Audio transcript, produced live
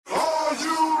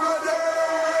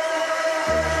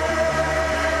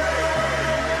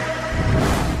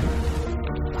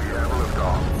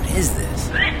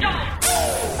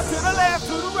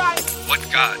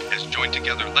God has joined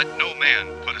together, let no man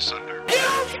put asunder.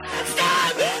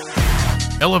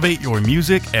 Elevate your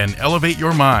music and elevate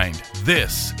your mind.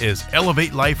 This is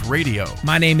Elevate Life Radio.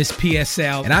 My name is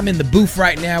PSL, and I'm in the booth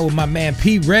right now with my man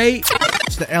P. Ray.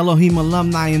 It's the Elohim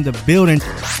alumni in the building.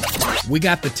 We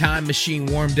got the time machine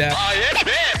warmed up.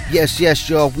 Yes,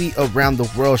 y'all. We around the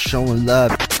world showing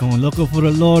love. Going local for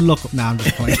the Lord, local. Nah, I'm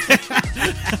just playing.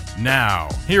 Now,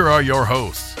 here are your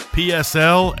hosts,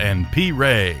 PSL and P.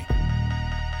 Ray.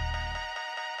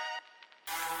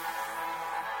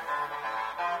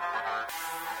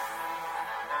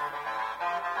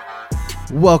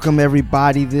 Welcome,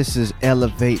 everybody. This is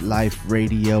Elevate Life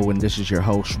Radio, and this is your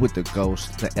host with the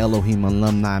ghost, the Elohim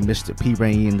alumni, Mr. P.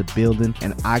 Ray in the building,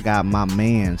 and I got my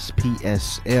man's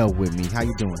PSL with me. How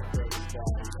you doing?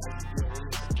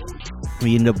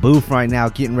 We in the booth right now,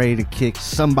 getting ready to kick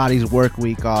somebody's work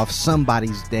week off,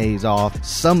 somebody's days off,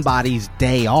 somebody's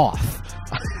day off.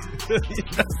 You know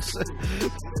what I'm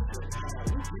saying?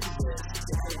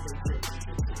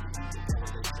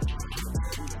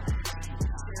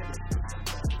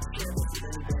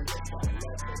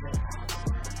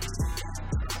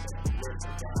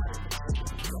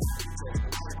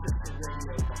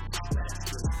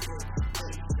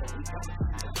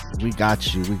 We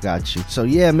got you. So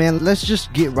yeah, man, let's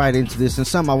just get right into this. And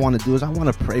something I want to do is I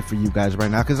want to pray for you guys right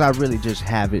now, because I really just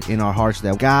have it in our hearts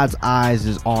that God's eyes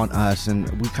is on us. And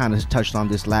we kind of touched on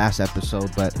this last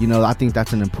episode, but you know, I think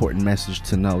that's an important message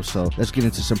to know. So let's get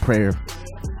into some prayer.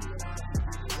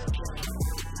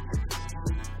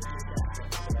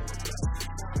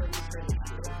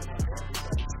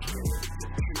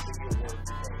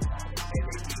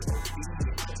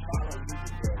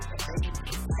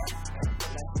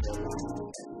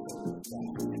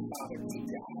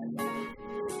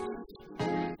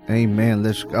 Amen.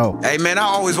 Let's go. Hey, man, I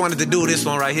always wanted to do this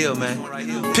one right here,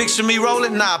 man. Picture me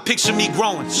rolling? Nah, picture me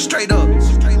growing. Straight up.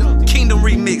 Kingdom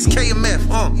Remix, KMF.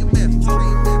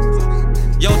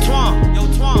 Yo,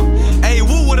 Twan. Hey,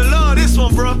 Woo would've loved this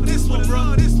one, bro.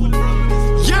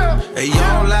 Yeah. Hey,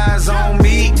 y'all eyes on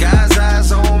me, guys'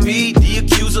 eyes on me. The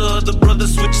accuser of the brother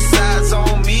switch sides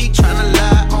on me. Tryna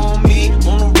lie on me,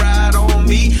 wanna ride on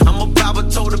me. I'm a power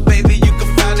toter, baby, you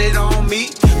can find it on me.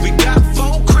 We got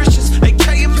 4 Christians,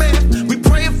 AKMF. We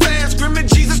praying fast, screaming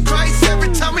Jesus Christ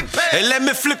every time we pass. Hey, let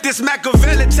me flip this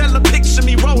Machiavelli, tell her picture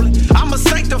me rolling. I'm a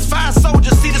sanctified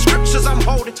soldier, see the scriptures I'm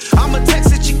holding. I'm a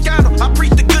Texas Chicano, I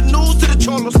preach the good news to the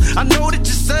cholos. I know that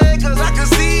you say, cause I can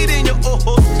see it in your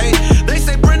ojos. Hey, they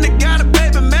say Brenda got a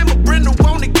baby, man, but Brenda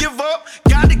wanna give up.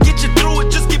 Gotta get you through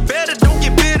it, just get better, don't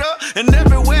get bitter. And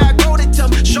everywhere I go, they tell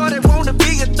me, sure they wanna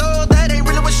be a thug. That ain't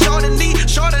really what Shorty need.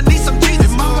 Shorty need some Jesus.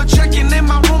 And mama checking in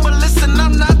my room, but listen,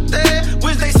 I'm not there.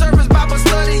 Wednesday service, Bible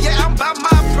study, yeah, I'm about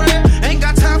my prayer. Ain't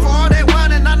got time for all that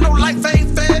whining, I know life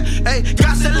ain't fair. Hey,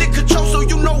 got to lick control, so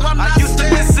you know I'm not. I used to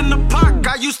listen to Pac,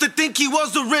 I used to think he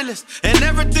was the realest. And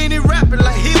everything he rapping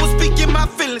like he was speaking my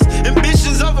feelings.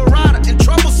 Ambitions of a rider, and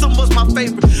troublesome was my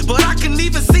favorite. But I can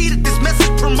even see that this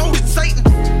message promoted Satan.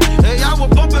 Hey, I was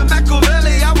bumping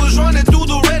Machiavelli, I was running through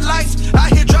the red lights. I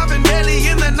hear driving belly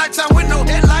in the nighttime with no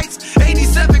headlights.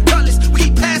 87 colors, we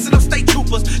keep passing them state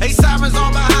troopers. Hey, sirens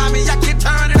all behind me, I keep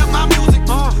turning up my music.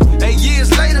 Hey, years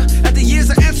later, after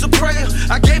years of answer prayer,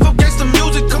 I gave up gangsta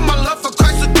music, cause my love for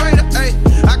Christ is greater. Hey,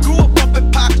 I grew up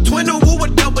bumping pop, twin woo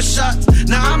with double shots.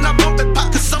 Now I'm not bumping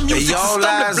pop, cause some music is y'all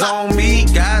eyes on me,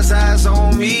 guys' eyes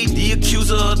on me. The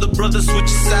accuser of the brother switch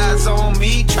sides on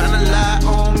me. Tryna lie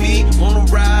on me, wanna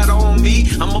ride on me.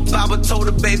 I'm a Bible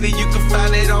toter, baby, you can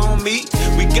find it on me.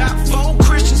 We got 4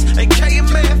 Christians,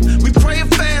 AKMF. We praying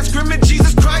fast, screaming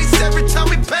Jesus Christ every time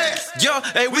we pass. Yo,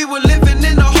 hey, we were living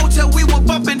in a hotel, we were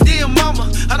bumping Dear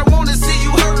Mama. I don't wanna see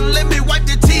you hurting, let me wipe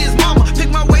the tears, mama. Pick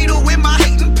my way to win my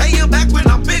hate and pay it back when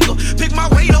I'm bigger. Pick my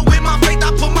way to win my faith,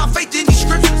 I put my faith in these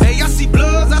scriptures. Hey, I see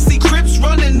bloods, I see Crips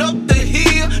running up the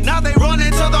hill. Now they run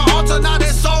into the altar, now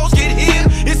their souls get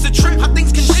healed. It's a trip, how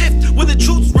things can shift when the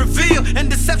truth's revealed and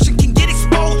deception can get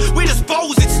exposed. We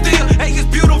dispose it still. Hey, it's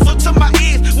beautiful to my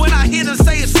ears when I hear them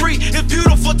say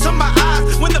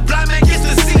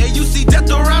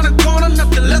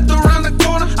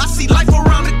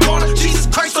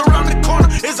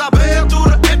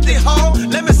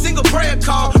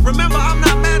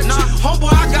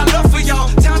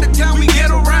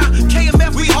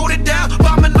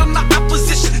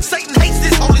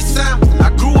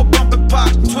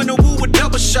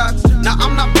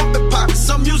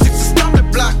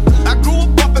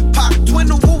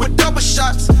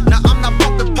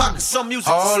some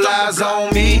music. All eyes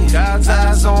on me, God's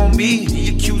eyes on me. The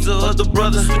accuser of the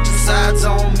brother, switching sides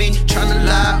on me. Tryna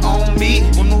lie on me,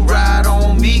 wanna ride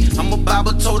on me. I'm a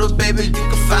Bible told her, baby, you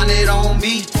can find it on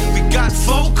me. We got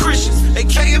 4 Christians,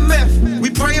 AKMF.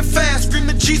 We praying fast,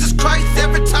 screaming Jesus Christ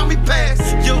every time we pass.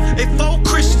 Yo, they 4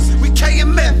 Christians, we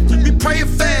KMF. We praying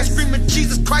fast, screaming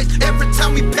Jesus Christ every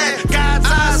time we pass. God's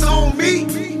eyes on me.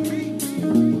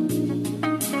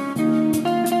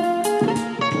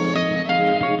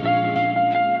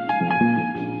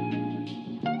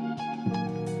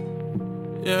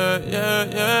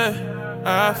 Yeah.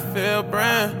 I feel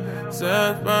brand.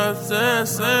 Send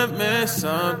me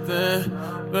something.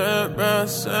 Yeah.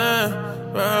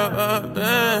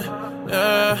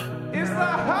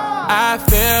 I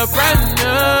feel brand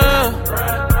new.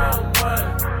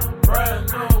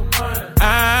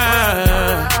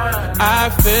 I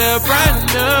feel brand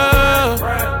new.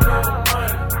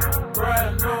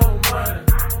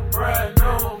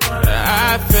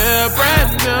 I feel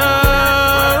brand new.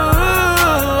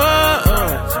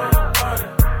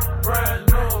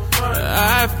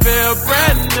 I feel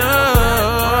brand new.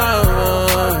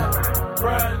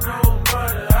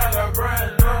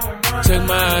 Check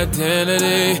my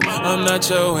identity, I'm not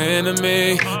your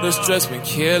enemy. The stress been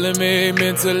killing me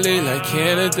mentally like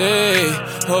Kennedy.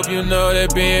 Hope you know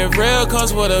that being real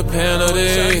comes with a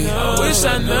penalty. I wish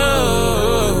I knew.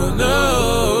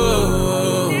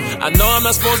 I know I'm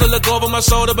not supposed to look over my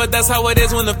shoulder, but that's how it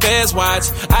is when the feds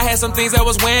watch. I had some things that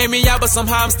was weighing me out, but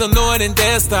somehow I'm still newer than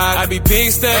dead stock. I be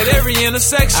big stuck at every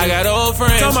intersection. I got old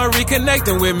friends, some are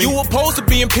reconnecting with me. You opposed to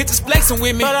being pictures flexing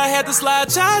with me, but I had to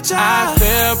slide cha-cha. I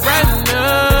feel brand new.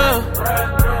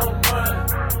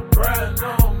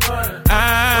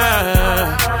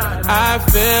 I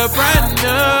feel brand new.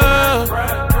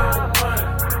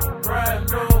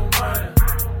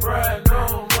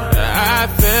 I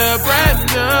feel brand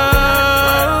new.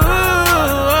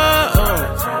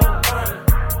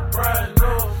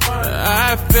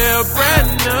 I feel brand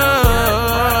new.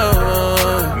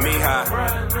 Mija,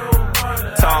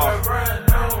 tall.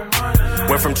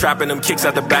 Went from trapping them kicks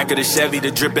out the back of the Chevy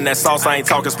to dripping that sauce. I ain't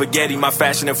talking spaghetti. My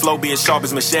fashion and flow being sharp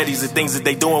as machetes. The things that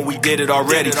they doing, we did it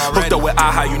already. Hooked up with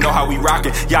AHA, you know how we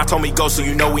rockin'. Y'all told me go, so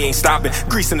you know we ain't stopping.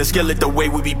 Greasing the skillet the way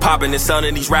we be popping. And son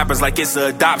of these rappers like it's an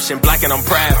adoption. Black and I'm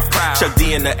proud. Chuck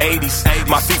D in the 80s.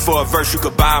 My feet for a verse, you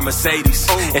could buy a Mercedes.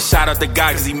 And shout out the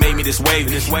guy cause he made me this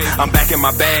wavy. I'm back in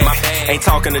my bag, ain't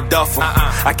talking to duffel.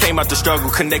 I came out the struggle,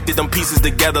 connected them pieces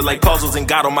together like puzzles. And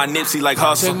got on my Nipsey like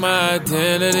hustle. Check my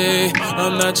identity,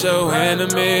 I'm not your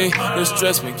enemy. The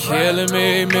stress been killing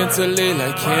me mentally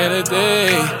like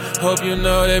Kennedy. Hope you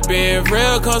know that being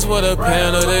real comes with a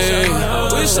penalty. I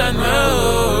wish I knew.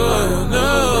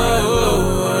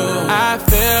 I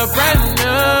feel brand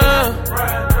new.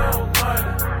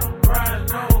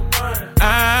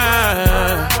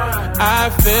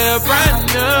 I feel brand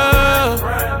new.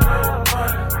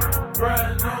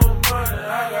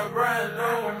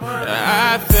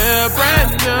 I feel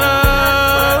brand new.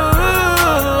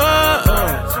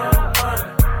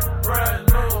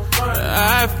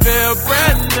 I feel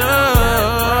brand new.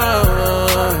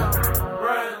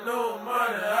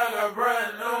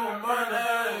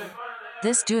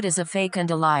 This dude is a fake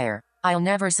and a liar. I'll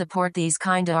never support these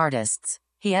kind of artists.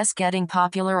 He is getting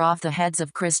popular off the heads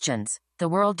of Christians. The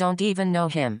world don't even know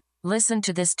him. Listen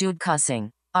to this dude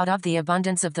cussing. Out of the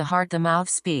abundance of the heart the mouth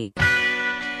speak.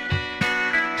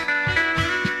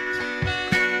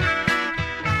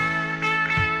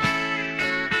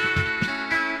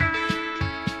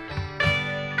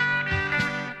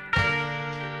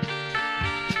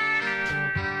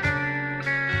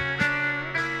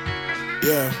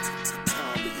 Yeah.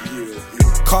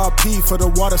 Call P for the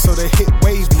water so the hit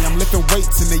wavy. I'm lifting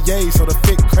weights in the yay so the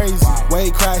fit crazy.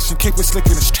 Wave crashing, kick with slick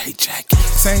in a straight jacket.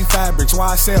 Same fabrics,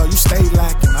 why I sell, you stay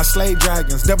lacking. I slay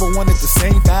dragons, never wanted the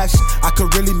same fashion. I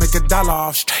could really make $1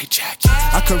 off straight jacket.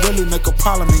 I could really make a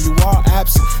problem and you all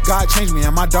absent. God changed me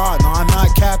and my dog, no I'm not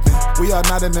capping. We are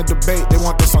not in a debate, they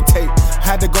want this on tape.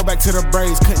 Had to go back to the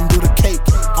braids, couldn't do the cake.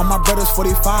 On my brother's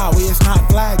 45, we it's not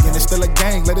flagging. It's still a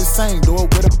gang, let it sing, do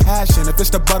it with a passion. If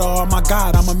it's the butter, oh my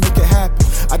God, I'ma make it happen.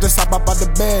 I just hop up out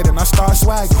the bed and I start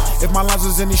swagging. If my lines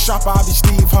was any sharper, I'll be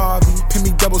Steve Harvey. Pin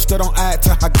me double, still don't add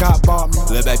till I got bought me.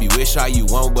 Little baby, wish all you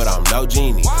want, but I'm no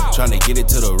genie. Tryna get it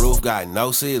to the roof, got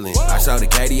no ceiling. I saw the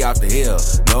KD off the hill,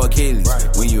 no Achilles.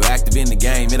 When you active in the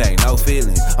game, it ain't no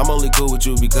feelings. I'm only cool with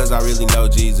you because I really know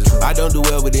Jesus. I don't do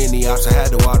well with any ops, I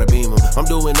had to water beam them. I'm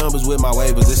doing numbers with my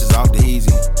waivers, this is off the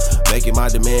easy. Making my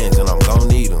demands and I'm gon'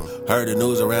 need them. Heard the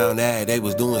news around that, they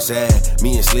was doing sad.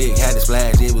 Me and Slick had to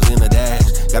splash, it was in the dash.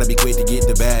 Gotta be quick to get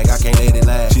the bag, I can't let it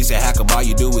last. She said, how come all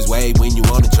you do is wave when you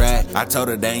on the track? I told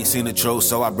her they ain't seen the truth,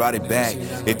 so I brought it back.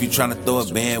 If you tryna throw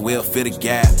a band, we'll fit a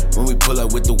gap. When we pull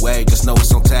up with the wave, just know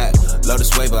it's on tap. Love the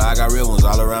sway, but I got real ones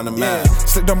all around the map.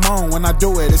 Slip them on when I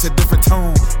do it, it's a different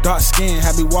tone. Dark skin,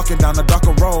 have me walking down the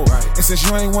darker road. And since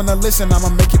you ain't wanna listen, I'ma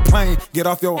make it plain. Get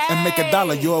off your and make $1,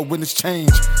 you'll witness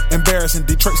change. Embarrassing,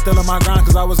 Detroit still on my grind,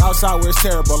 cause I was outside where it's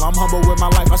terrible. I'm humble with my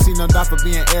life, I see no doubt for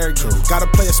being arrogant. Gotta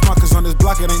play it smart, cause on this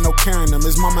block it ain't no carrying him.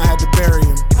 His mama had to bury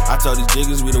him. I told these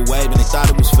jiggers we the wave and they thought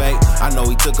it was fake. I know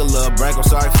he took a little break, I'm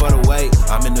sorry for the wait.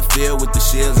 I'm in the field with the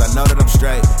shields, I know that I'm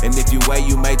straight. And if you wait,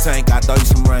 you may tank, I throw you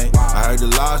some rain. I heard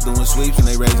the laws doing sweeps and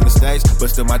they raising the stakes.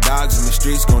 But still my dogs in the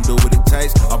streets gon' do what it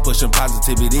takes. I'm pushing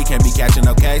positivity, can't be catching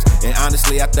no case. And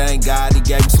honestly, I thank God he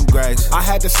gave me some grace. I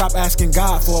had to stop asking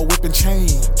God for a whip and chain.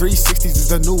 360s is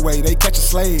the new way, they catch a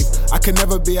slave. I could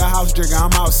never be a house jigger,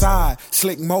 I'm outside.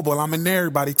 Slick mobile, I'm in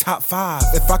everybody top 5.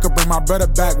 If I could bring my brother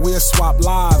back, we'll swap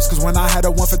lives. Cause when I had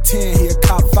a 1 for 10, he a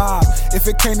cop 5. If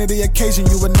it came to the occasion,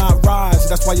 you would not rise.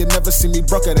 That's why you never see me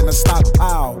broker than a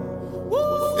stockpile.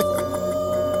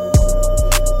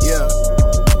 Yeah.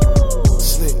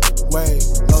 Slick, wave,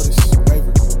 Lotus,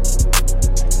 Raver.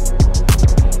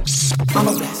 I'm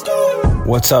a blast.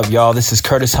 What's up, y'all? This is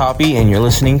Curtis Hoppy, and you're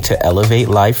listening to Elevate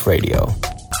Life Radio.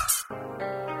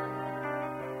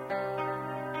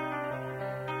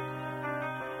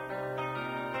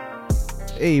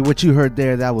 Hey, what you heard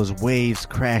there, that was Waves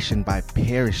Crashing by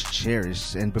Paris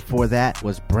Cherish. And before that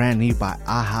was Brand New by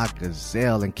Aha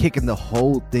Gazelle. And kicking the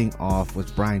whole thing off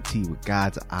was Brian T with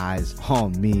God's Eyes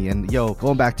on Me. And yo,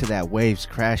 going back to that Waves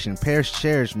Crashing, Paris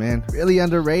Cherish, man, really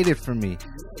underrated for me.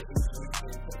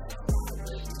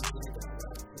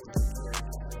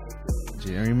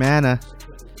 Jerry Mana.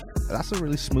 That's a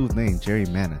really smooth name, Jerry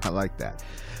Mana. I like that.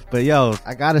 But yo,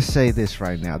 I gotta say this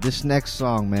right now. This next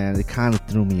song, man, it kind of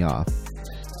threw me off.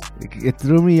 It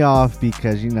threw me off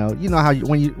because you know how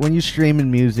when you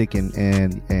streaming music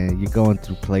and you're going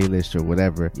through playlists or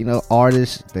whatever,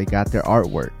 artists, they got their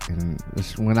artwork. And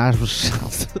when I was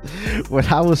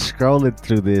scrolling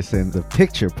through this and the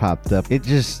picture popped up, it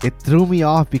threw me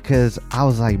off because I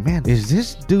was like, man, is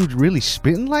this dude really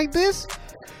spitting like this?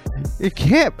 It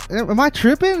can't. Am I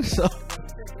tripping? So.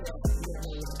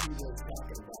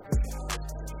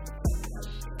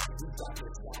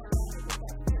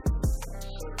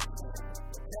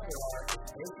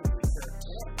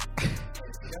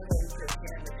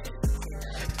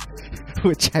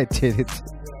 Which I didn't.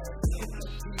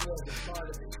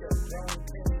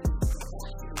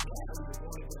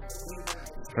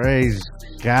 Praise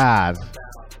God.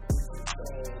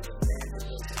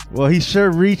 Well, he sure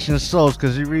reaching souls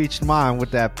because he reached mine with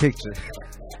that picture.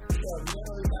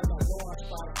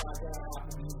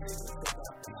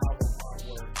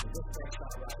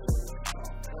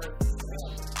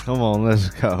 Come on, let's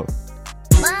go.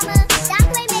 Mama, stop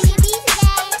playing making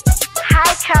beats today.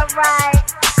 Hi, Chubb Ride.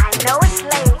 I know it's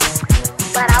late,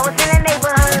 but I was in the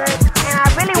neighborhood, and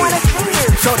I really want to see you.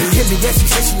 Shorty hit me, yeah, she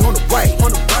said she on the way.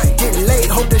 Getting late,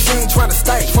 hope that she ain't tryna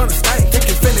stay.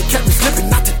 Thinking finna kept me slipping,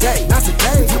 not today.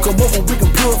 You come over, we can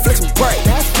pure flex and break.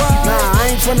 That's right. Nah,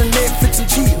 I ain't tryna Netflix and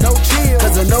chill. No chill.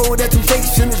 Cause I know that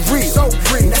temptation is real. So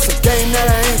real. That's a game that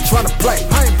I ain't tryna play.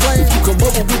 I ain't playing. If you come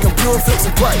over, we can pure flex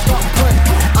and break.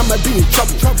 I'ma be in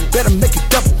trouble. Better make it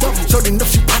double. Shorty know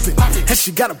she poppin', and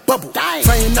she got a bubble.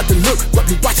 Trying not to look, but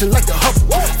be watching like the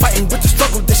Hubble. Fighting with the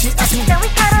struggle, then she asked me.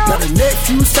 Now the next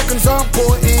few seconds are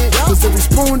important. Cause every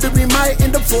spoon that we might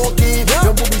end up forking.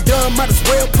 Now when we done, might as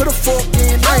well put a fork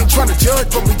in. I ain't tryna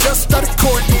judge, but we just started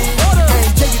courting.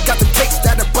 And yeah, you got the taste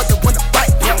that a brother wanna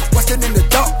bite. Watching in the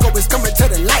dark, always coming to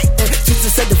the light. And she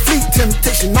just said the fleet,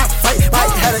 temptation, not fight.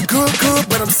 Might had a good,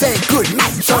 but I'm saying good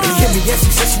night. Shorty hit me, yeah,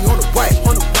 she said she on the way.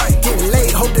 Getting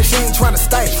late, hope that she ain't tryna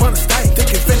stay.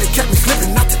 Thinking finna kept me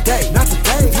slipping, not today.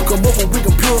 If you come over, we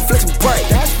can pure flex and break.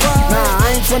 That's right. Nah,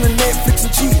 I ain't tryna Netflix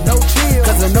and chill. No chill.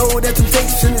 Cause I know that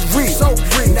temptation is real. So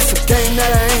real. That's a game that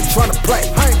I ain't tryna play.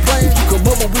 I ain't playing. If you come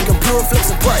over, we can pure flex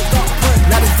and break.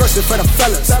 Now this verse is for the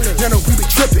fellas. You know we be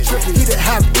tripping. He that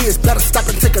have ears, better stop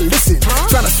and take a listen.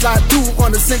 Tryna slide through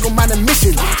on a single-minded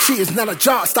mission. She is not a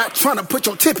job, stop tryna put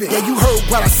your tip in. Yeah, you heard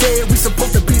what I said, we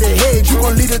supposed to be the head. You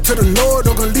gon' lead her to the Lord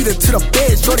or gon' lead her to the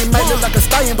bed. Shorty might look like a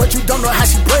stallion, but you don't know how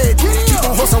she bred. Keep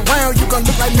on horse around, you gon'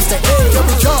 look like Mr. Ed.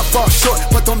 Every job fall short,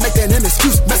 but don't make that an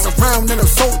excuse. Mess around in a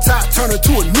soul tie, turn her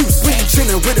to a noose. When you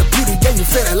chillin' with a beauty, yeah, you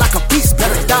feelin' like a beast.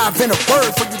 Better dive in a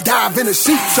word before you dive in a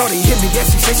sheet. Shorty hit me, yeah,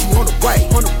 she said she on the way.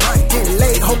 Getting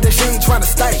late, hope that she ain't tryna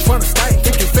stay.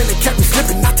 Thinking finna kept me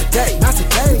slipping, not today.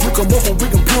 If you come over, we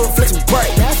can pure flex and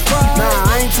break. That's right. Nah,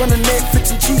 I ain't tryna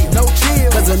Netflix and chill. No chill.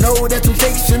 Cause I know that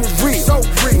temptation is real. So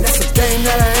real.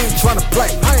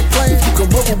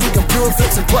 pure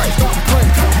flex and break. Kirk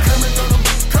Cameron on them,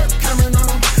 Kirk Cameron on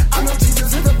them. I know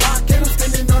Jesus is the rock and I'm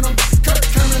standing on them. Kirk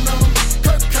Cameron on them,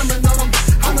 Kirk Cameron on them.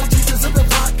 I know Jesus is the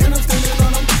rock and I'm standing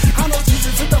on them. I know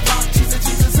Jesus is the rock, Jesus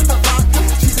is the rock.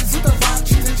 Jesus is the rock,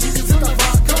 Jesus is the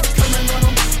rock. Kirk Cameron on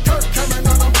them, Kirk Cameron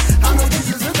on them. I know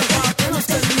Jesus is the rock and I'm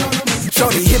standing on them.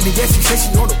 Shorty hit me, yeah, she said she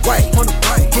on the way.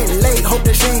 Getting late, hope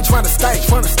that she ain't tryna stay.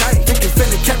 Thinking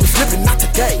finna catch me slipping, not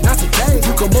today.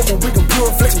 You come over, we can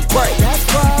pure flex and break.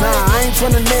 Nah, I ain't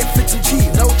tryna Netflix and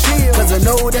chill. No chill, cause I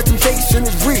know that temptation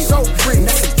is real. So free, and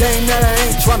that's a game that I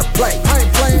ain't tryna play. I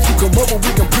ain't playing. If you come over,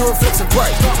 we can pure flex and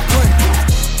break.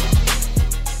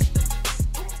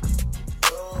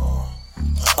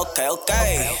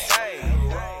 Okay.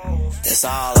 It's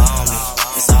all on me.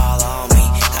 It's all on me.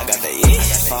 I got the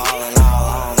itch falling all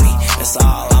on me. It's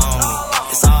all on me.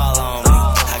 It's all on me.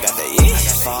 I got the itch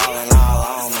falling all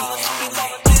on me.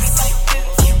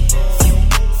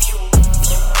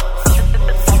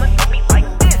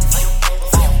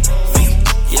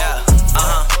 Yeah,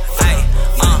 hey,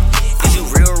 is you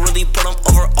real? Really put them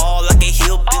over all like a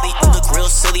hillbilly. You look real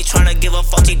silly, tryna give a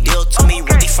faulty deal to me.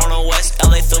 Really from the West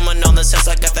LA, filming on the sense.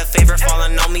 I got that favor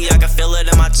falling on me. I can feel it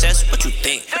in my chest. What you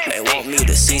think? They want me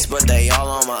to cease, but they all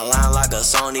on my line like a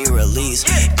Sony release.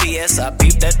 P.S. I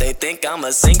peep that they think I'm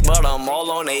a sink, but I'm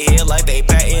all on their head like they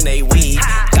patting they weed.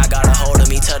 God got a hold of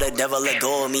me, tell the devil let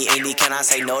go of me. Ain't can I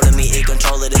say no to me? In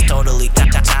control of this totally.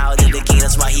 Child of the king,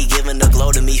 that's why he giving the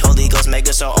glow to me. Holy Ghost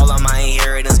mega so all of my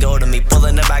inheritance go to me.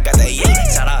 Pulling up, I got that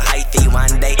shout out hyphy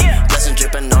one day. Blessing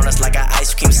dripping on us like an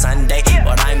ice cream sundae.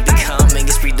 What I'm becoming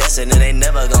is predestined, it ain't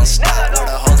never gonna stop. With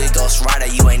a Holy Ghost rider,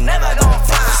 you ain't never gonna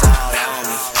flop. It's all on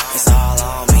me, it's all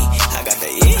on me. I got the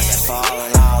itch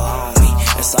falling all on me.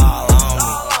 It's all on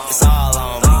me, it's all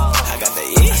on me. I got the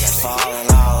itch falling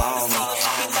all on me.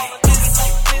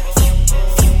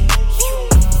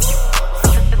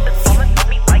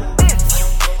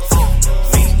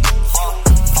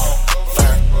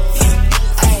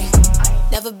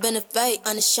 Never been a fake,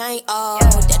 unashamed, oh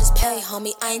that is pay,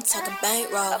 homie, I ain't talking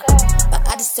bankroll. But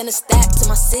I just sent a stack to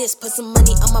my sis, put some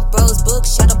money on my bros book,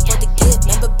 shout out for the gift.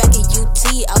 Remember back at UT,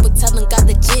 I would tell them got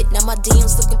legit. Now my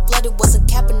DMs looking flooded, wasn't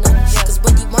capping on them. Cause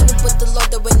when you wanted with the Lord,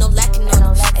 there ain't no lacking on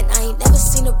them. And I ain't never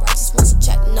seen a righteous one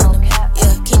subtracting on them.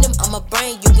 Yeah, kingdom on my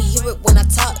brain, you can hear it when I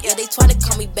talk. Yeah, they tryna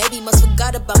call me baby, must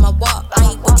forgot about my walk.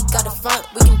 I ain't really got a front,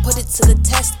 we can put it to the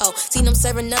test, oh. Seen them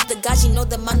serving up the guys, you know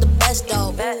that I'm the best,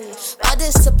 though. I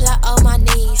just supply all my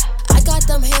needs. I got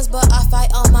them hands, but I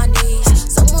fight on my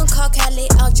knees. Someone call Cali,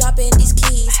 I'm dropping these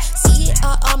keys. See it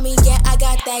all on me, yeah, I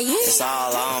got that. It's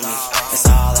all on me, it's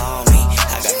all on me.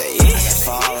 I got the itch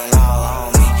falling all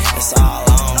on me. It's all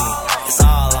on me, it's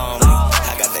all on me.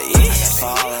 I got the itch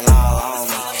falling all on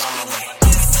me.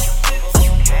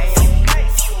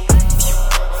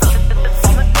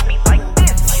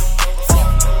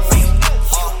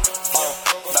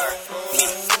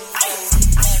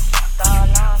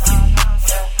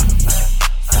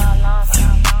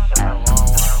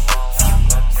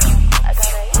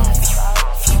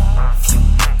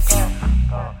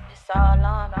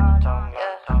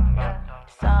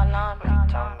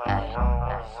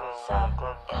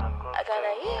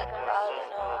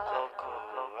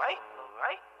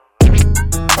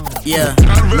 Yeah,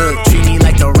 look, treat me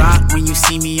like The Rock. When you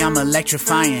see me, I'm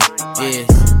electrifying. Yeah,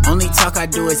 only talk I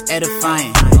do is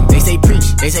edifying. They say preach,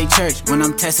 they say church when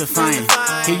I'm testifying.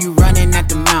 Hear you running at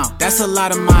the mouth, that's a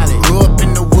lot of mileage. Grew up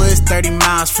in the woods, 30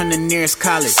 miles from the nearest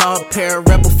college. Saw a pair of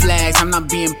rebel flags, I'm not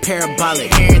being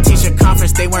parabolic. Parent teacher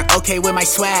conference, they weren't okay with my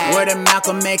swag. Wore the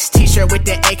Malcolm X t-shirt with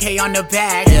the AK on the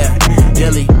back. Yeah,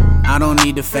 Dilly, I don't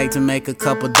need the fake to make a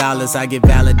couple dollars. I get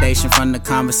validation from the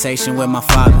conversation with my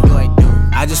father.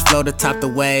 I just float atop the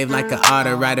wave like an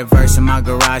otter. Write a verse in my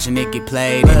garage and it get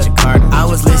played in Jakarta. I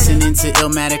was listening to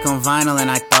Illmatic on vinyl and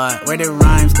I thought, where did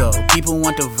rhymes go? People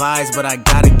want the vibes, but I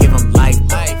gotta give them life.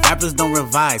 Rappers don't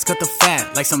revise, cut the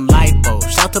fat like some lipo.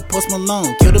 Shout to Post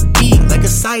Malone, kill the beat like a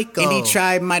psycho. Indie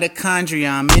tribe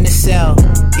mitochondria, I'm in a cell.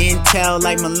 Intel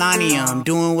like Melania, I'm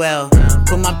doing well.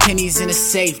 Put my pennies in a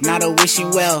safe, not a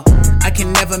wishing well. I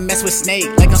can never mess with Snake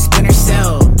like I'm Splinter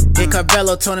Cell. Dick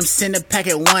Carvello told him send a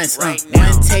packet once. One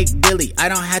take Billy, I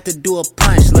don't have to do a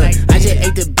punch. Look, I just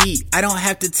ate the beat, I don't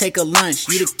have to take a lunch.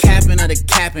 You the capping of the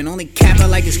capping, only capping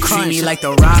like it's crunch. Treat me like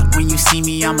The Rock, when you see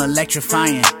me I'm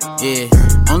electrifying. Yeah,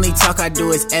 only talk I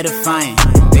do is edifying.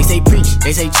 They say preach,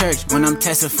 they say church when I'm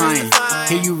testifying.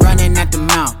 Hear you running at the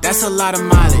mouth, that's a lot of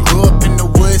mileage. Grew up in the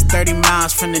woods, 30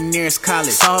 miles from the nearest college.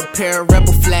 Saw a pair of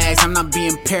rebel flags, I'm not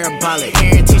being parabolic.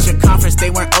 Parent teacher conference, they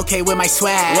weren't okay with my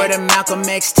swag. Wore the Malcolm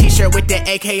X t-shirt with the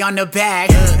AK on the back.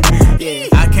 Yeah,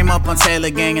 I came up on Taylor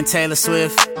Gang and Taylor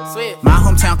Swift. My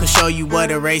hometown could show you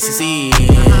what a racist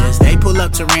is. They pull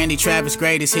up to Randy Travis'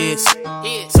 greatest hits.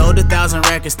 Sold 1,000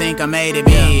 records, think I made it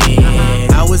big.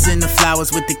 I was in the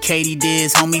flowers with the Katy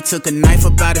Diz. Homie took a knife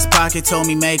up out his pocket, told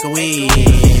me make a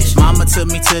wish. Mama took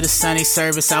me to the Sunday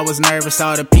service, I was nervous.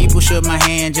 All the people shook my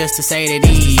hand just to say that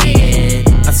he did.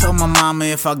 I told my mama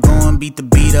if I go and beat the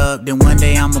beat up, then one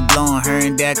day I'ma blow on her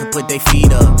and dad could put their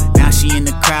feet up. Now she in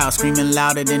the crowd, screaming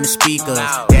louder than the speakers.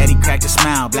 Daddy cracked a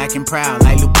smile, black and proud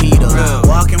like Lupita.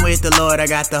 Walking with the Lord, I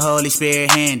got the Holy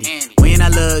Spirit handy. When I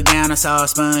looked down, I saw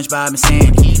SpongeBob and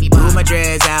Sandy. Blew my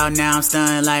dreads out, now I'm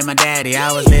stunned like my daddy.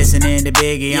 I was listening to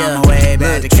Biggie on my way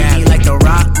back to Cali. Like The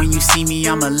Rock, when you see me,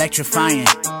 I'm electrifying.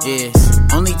 Yes,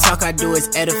 only talk I do is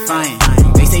edifying.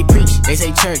 They say preach, they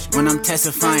say church when I'm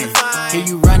testifying. Hear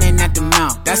you running at the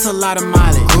mouth, that's a lot of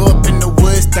mileage. Grew up in the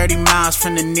woods, 30 miles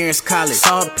from the nearest college.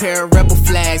 Saw a pair of rebel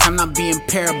flags, I'm not being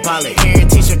parabolic.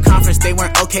 Parent teacher conference, they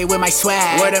weren't okay with my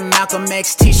swag. Wore the Malcolm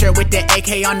X t-shirt with the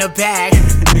AK on the back.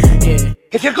 Yeah.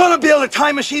 If you're gonna build a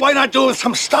time machine, why not do it with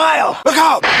some style? Look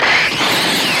out!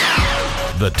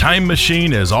 The time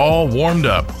machine is all warmed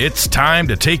up. It's time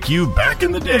to take you back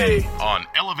in the day on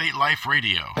Elevate Life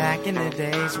Radio. Back in the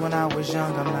days when I was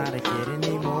young, I'm not a kid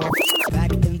anymore.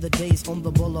 Back in the days on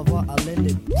the boulevard, I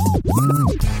landed.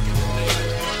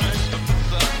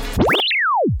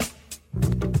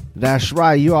 That's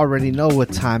right, you already know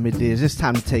what time it is. It's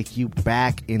time to take you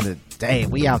back in the day.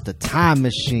 We out the time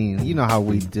machine. You know how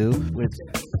we do.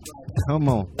 Come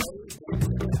on.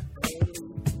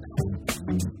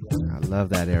 I love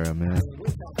that era, man.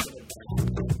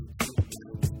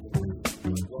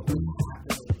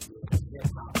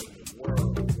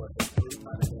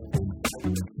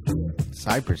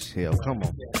 Cypress Hill, come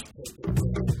on.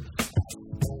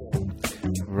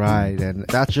 Right, and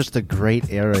that's just a great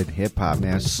era in hip-hop,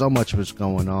 man. So much was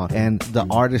going on. And the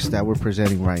artist that we're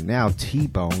presenting right now,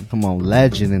 T-Bone, come on,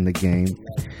 legend in the game.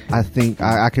 I think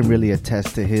I can really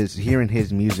attest to hearing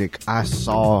his music. I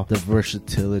saw the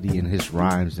versatility in his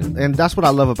rhymes. And that's what I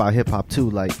love about hip-hop, too.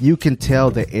 Like, you can tell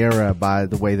the era by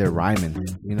the way they're rhyming,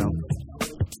 you know?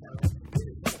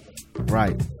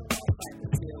 Right.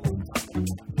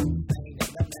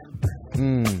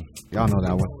 Y'all know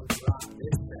that one.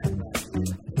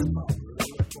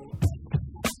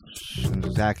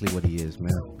 Exactly what he is,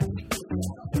 man.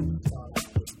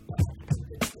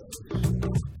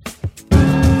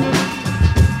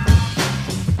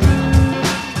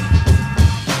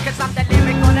 Cause I'm the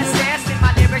lyrical assassin,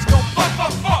 my lyrics go fuck,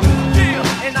 fuck, fuck,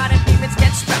 yeah. And all the demons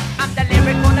get struck. I'm the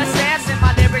lyrical assassin,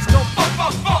 my lyrics go fuck,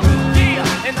 fuck, fuck,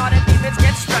 yeah. And all the demons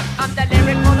get struck. I'm the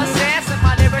lyrical assassin,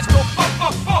 my lyrics go fuck,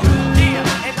 fuck, fuck,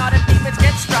 yeah. And all the demons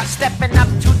get struck. Stepping up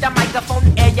to the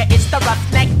microphone area, it's the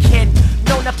roughneck kid.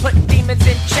 Known to put demons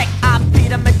in check. I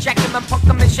beat him and jack him and punk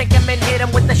him and shake him and hit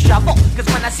him with the shovel. Cause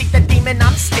when I see the demon,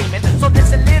 I'm steaming. So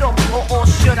listen little me, or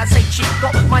should I say Chico?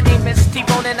 My name is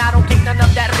T-Bone and I don't kick none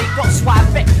of that Rico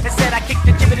Suave. Instead I kick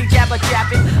the jibbity jabber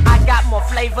jabbing. I got more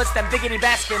flavors than Biggity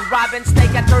Baskin Robbins. They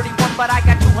got 31 but I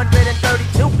got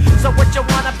 232. So what you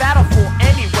wanna battle for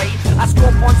anyway? I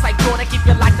score points like Jordan, keep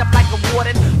you locked up like a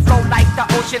warden. Flow like the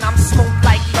ocean, I'm smooth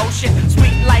like lotion.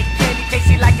 Sweet like candy,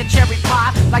 tasty like a cherry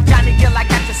pie. Like Johnny Gill, I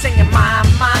got you singing my.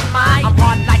 I'm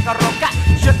hard like a roca,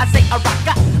 should I say a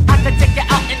rocker? I could take you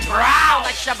out and growl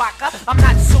like Shabaka. I'm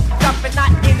not souped up and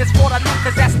not in this for the loot,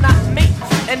 cause that's not me.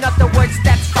 In other words,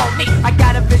 that's phony. I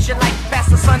got a vision like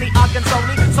Pastor Sonny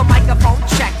Arganzoni. So microphone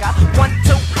checker, 1,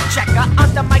 2, checker. On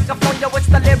the microphone, yo, it's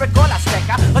the lyrical aspect.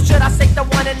 Or should I say the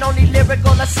one and only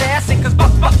lyrical assassin? Cause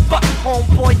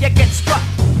homeboy, you get struck.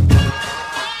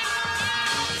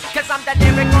 Cause I'm the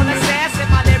lyrical assassin,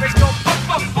 my lyrics go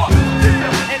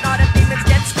yeah. And all the demons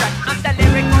get struck. I'm the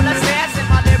lyrical assassin,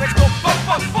 my lyrics go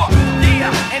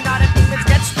yeah. And all the demons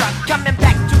get struck. Coming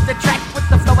back to the track with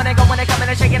the flow and they go when they coming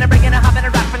and shaking and bringing and hopping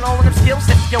and rapping on them skills,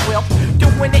 if you will.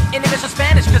 Doing it in English or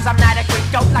Spanish, cause I'm not a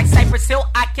gringo. Like Cypress Hill,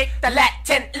 I kick the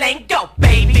Latin lingo,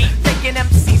 baby. Taking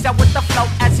MCs out with the flow,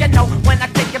 as you know. When I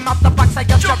take him out the box, I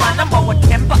yell Geronimo with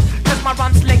timber. Cause my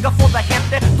rhymes linger for the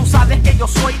gente. Tú sabes que yo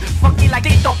soy funky like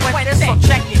Tito Puente. So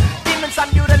check it. Demons, I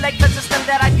mutilate the system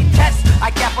that I detest. I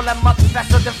gavel them up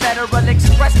faster than Federal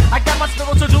Express. I got my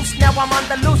spiritual juice, now I'm on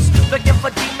the loose. Looking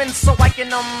for demons so I can,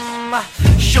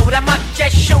 shoot them up,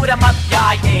 just shoot them up,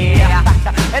 yeah.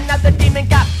 Another demon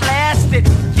got blasted,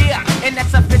 yeah. And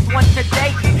that's a fifth one today.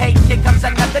 Hey, here comes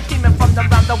another demon from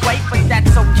around the way. But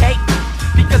that's okay,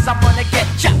 because I'm gonna get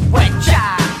ya, wet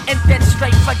ya. And then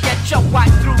straight forget get your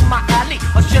wife through my alley,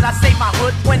 or should I say my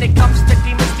hood? When it comes to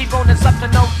demons, T-Bone is up to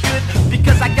no good,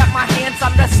 because I got my hands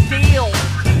on the steel.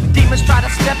 Demons try to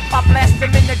step, I blast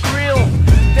them in the grill.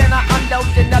 Then I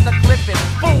unload another clip and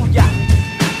booyah,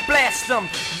 blast them.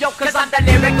 Yo, cause I'm the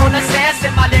lyrical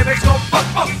assassin, my lyrics go fuck,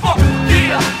 fuck, fuck,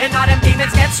 yeah. And all them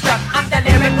demons get struck. I'm the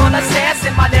lyrical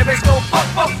assassin, my lyrics go fuck,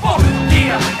 fuck, fuck,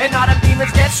 yeah. And all them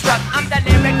demons get struck. I'm the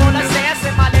lyrical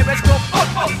assassin, my lyrics go fuck,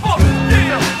 fuck, fuck,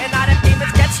 yeah. And all them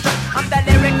demons get struck. I'm the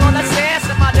lyrical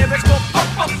assassin, my lyrics go fuck,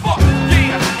 fuck, fuck,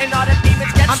 yeah. And all them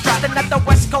demons get struck. I'm just another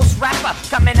West Coast rapper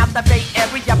coming out the Bay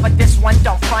Area, but this one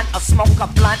don't front or smoke a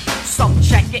blunt. So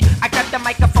check it. I got the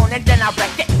microphone and then I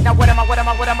wreck it. Now what am I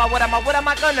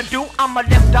gonna do? I'ma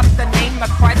lift up the name of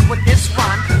Christ with this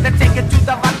rhyme. Then take it to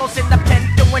the rivals in the pen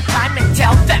doing time and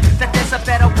tell them that there's a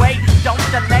better way. Don't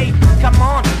delay. Come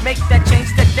on, make that change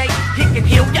today. He can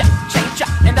heal ya, change ya,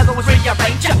 in other words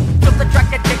rearrange ya. Fill the drug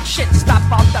addiction, stop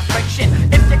all the friction.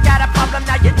 If you got a problem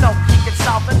now you know he can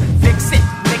solve it. Fix it,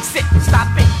 mix it, stop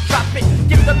it, drop it.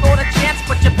 Give the Lord a chance,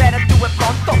 but you better do it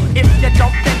pronto. If you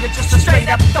don't, then you're just a straight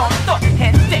up tonto.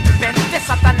 Gente, vente,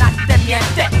 Satanás te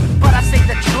miente. But I say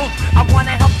the truth, I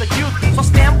wanna help the youth. So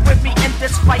stand with me in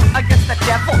this fight against the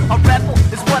devil. A rebel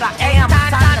is what I am.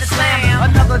 Time to slam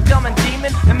another dumb and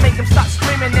demon and make him stop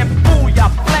screaming and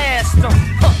booyah, blast him.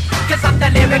 Cause I'm the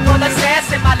lyrical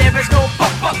assassin, my lyrics go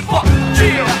fuck, fuck, fuck,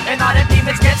 chill. And all them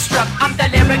demons get struck. I'm the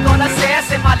lyrical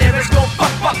assassin, my lyrics go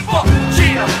fuck, fuck, fuck,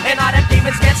 chill. And all them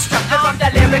demons get struck. Cause I'm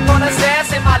the lyrical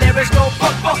assassin, my lyrics go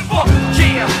fuck, fuck, fuck,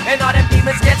 chill. And all them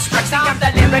demons get struck. See, I'm the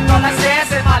lyrical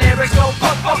assassin, my lyrics go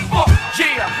fuck, fuck, fuck,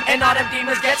 chill. And all them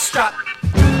demons get struck.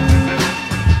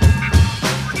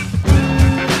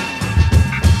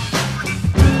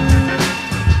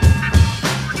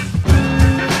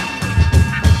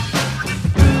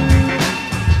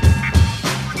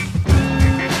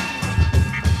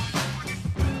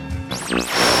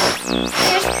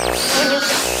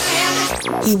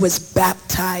 He was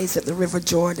baptized at the River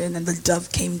Jordan and the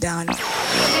dove came down.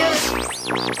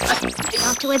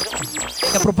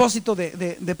 A propósito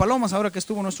de palomas, ahora que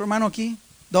estuvo nuestro hermano aquí,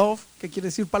 Dove, que quiere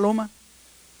decir paloma,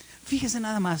 fíjese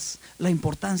nada más la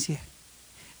importancia.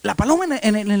 La paloma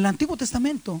en el Antiguo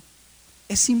Testamento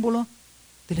es símbolo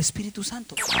del Espíritu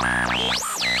Santo.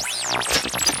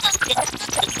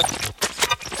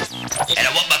 And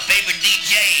I want my favorite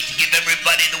DJ to give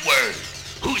everybody the word.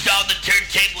 Who's on the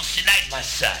turntables tonight, my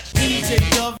son? DJ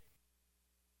Dove.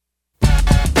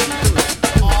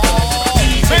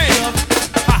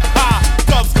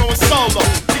 Dove's going solo.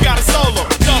 You got a solo.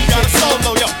 Dove got a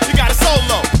solo. Yo, you got a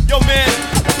solo. Yo, man,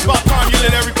 it's about time you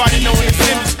let everybody know in this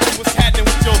industry what's happening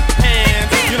with your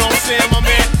hands. You know what I'm saying, my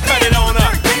man? Cut it on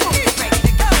up.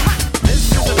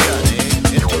 This is a journey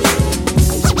into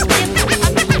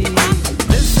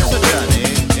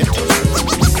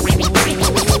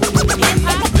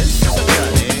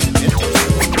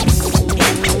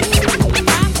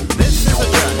This is a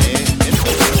journey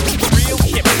into real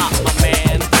hip hop, my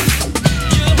man.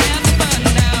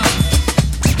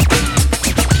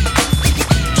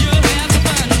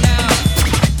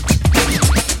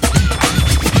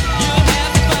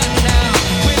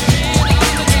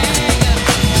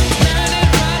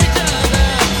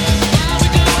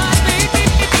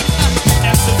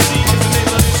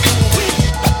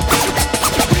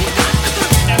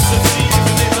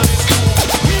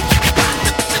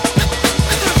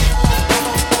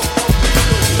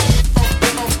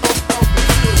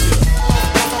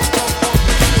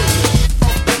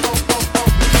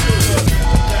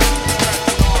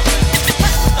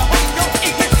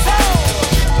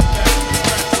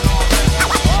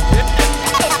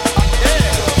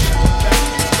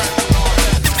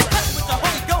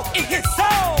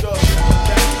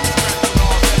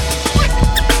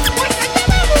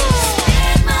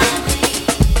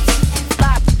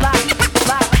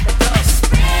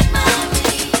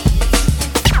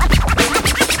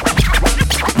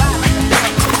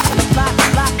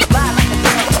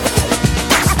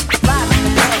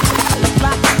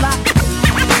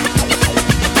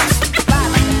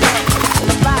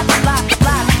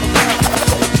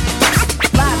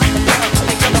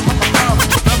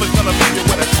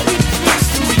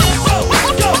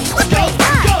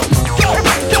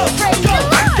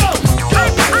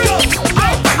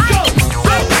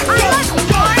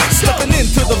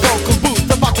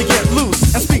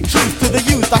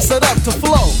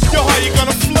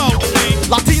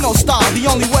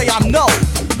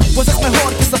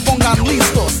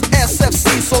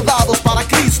 soldados para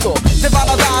Cristo te van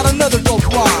a dar another dope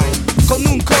line con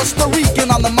un Costa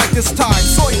Rican on the mic this time.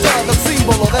 Soy Dove, el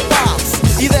símbolo de paz,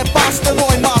 y de paz te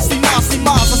doy más y más y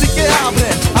más. Así que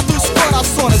abren a tus corazones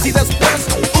personas y después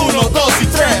 1, 2 y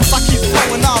 3. I keep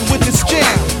flowing on with this jam.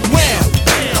 Wham!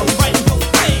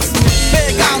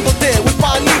 Pegándote with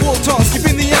bilingual tongues,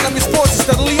 keeping the enemy's forces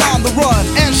steadily on the run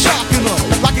and shocking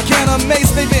them like a can of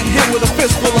mace. They've been hit with a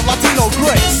fistful of Latino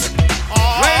grace.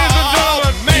 Ladies and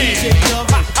gentlemen, man.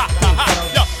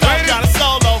 Yo, Doug got a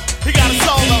solo. He got a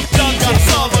solo. Doug got a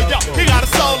solo. Yo, he got a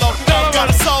solo. Doug got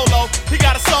a solo. He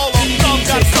got a solo. Doug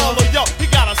got a solo. Yo, he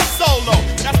got a solo.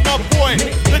 That's my boy.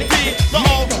 The D, the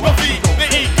O, the V, the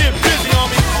E. Get busy on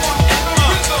me.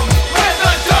 Where's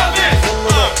the drum is?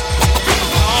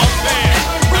 Oh, man.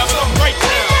 Having a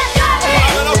breakdown.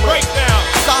 Having a breakdown.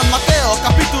 San Mateo,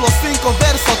 capítulo 5,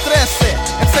 verso 13.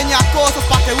 Enseña cosas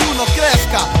para que uno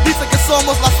crezca. Dice que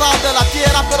somos la sal de la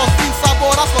tierra, pero sin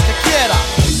sabor haz lo que quiera.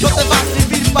 No te va a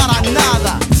servir para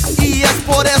nada. Y es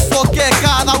por eso que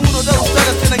cada uno de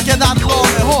ustedes tiene que dar lo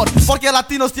mejor, porque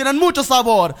latinos tienen mucho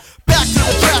sabor. Back to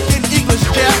the track in English,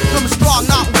 Jack. Coming strong,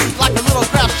 not weak, like a little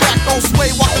grass shack. Don't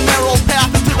sway, walk the narrow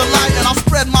path into the light, and I'll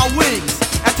spread my wings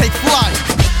and take flight.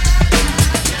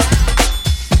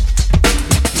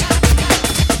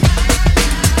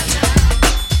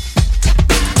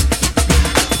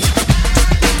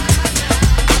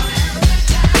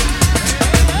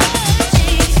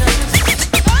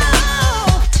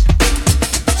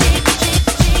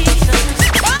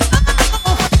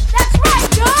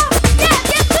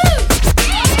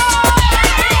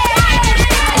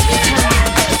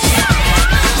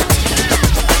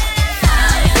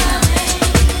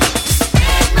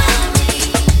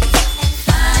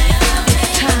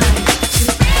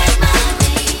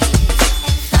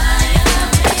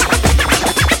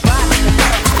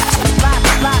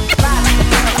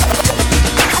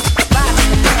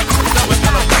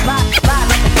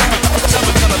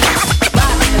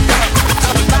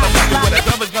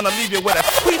 Gonna leave you with a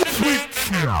sweet, sweet.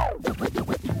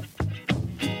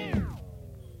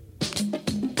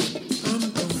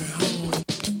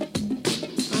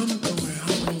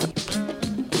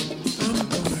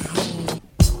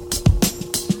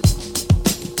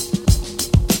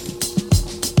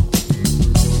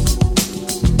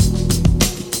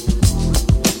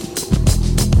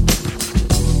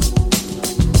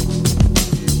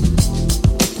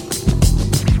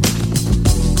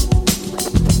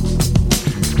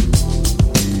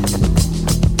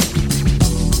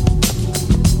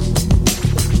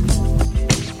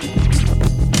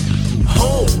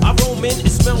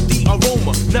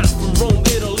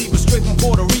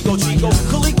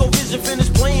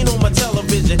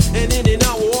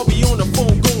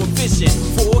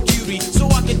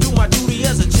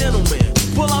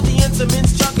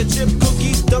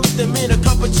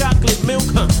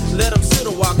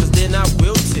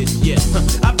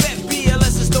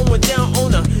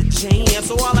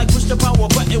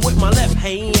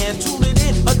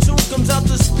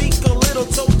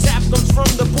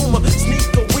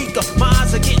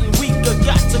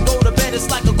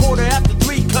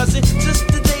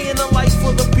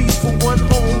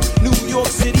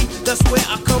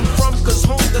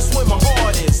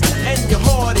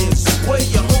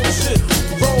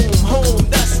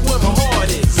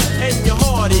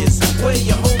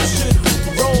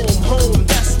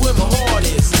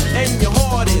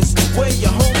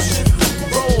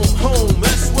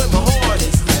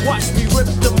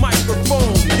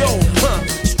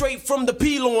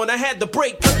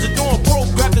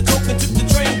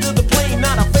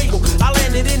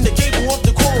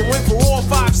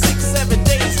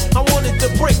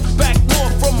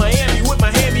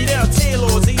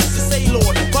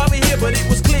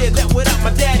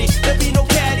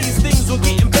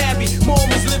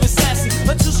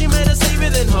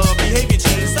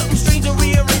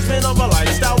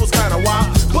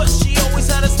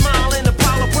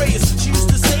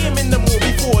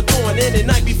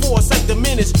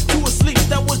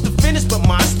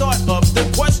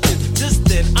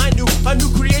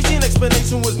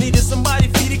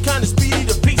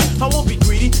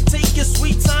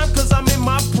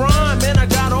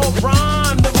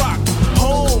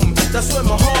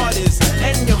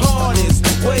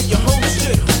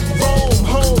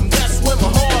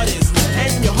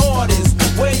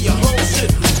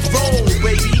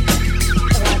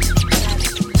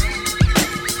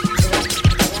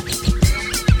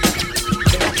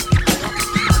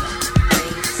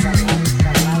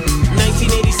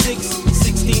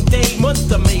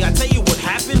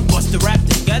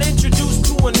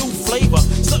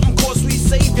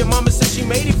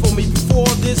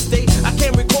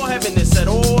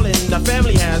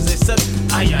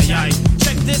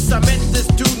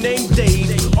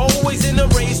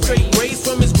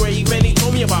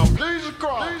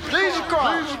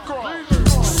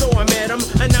 So I met him,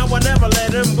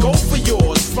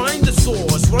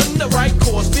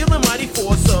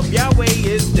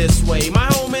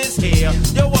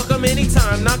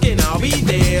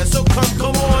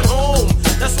 Come on home,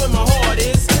 that's where my heart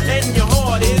is, and your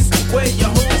heart is where your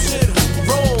home should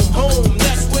roam. Home,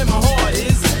 that's where my heart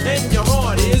is, and your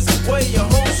heart is where your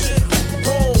home should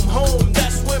roam. Home,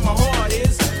 that's where my heart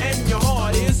is, and your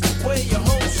heart is where your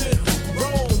home should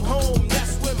roam. Home,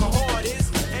 that's where my heart is,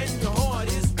 and your heart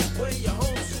is where your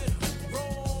home should.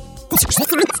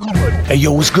 Hey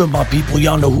yo, what's good, my people?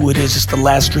 Y'all know who it is. It's the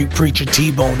Last Street Preacher,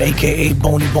 T-Bone, aka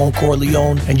Boney Bone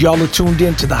Corleone, and y'all are tuned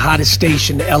in to the hottest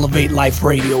station, the Elevate Life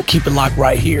Radio. Keep it locked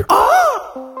right here.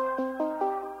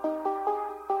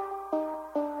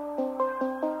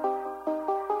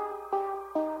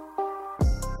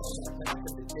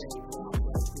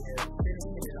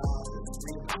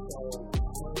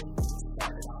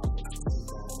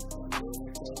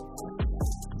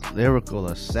 Lyrical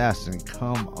Assassin,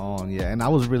 come on. Yeah, and I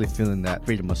was really feeling that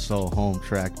Freedom of Soul home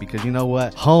track, because you know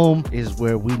what, home is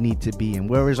where we need to be. And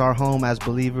where is our home as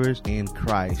believers? In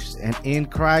Christ. And in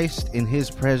Christ, in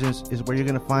his presence, is where you're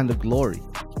gonna find the glory.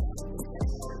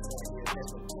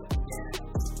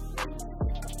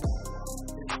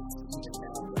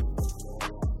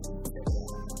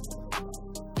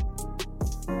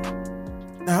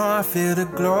 Now I feel the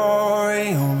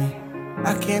glory on me.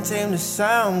 I can't tame the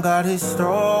sound, got his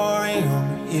story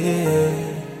on me, yeah.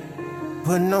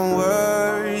 Put no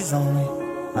worries on me.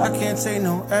 I can't take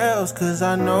no else, cause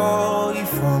I know he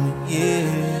for me,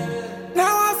 yeah. Now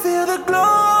I feel the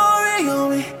glory on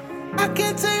me. I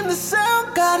can't tame the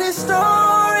sound, got his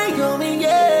story on me,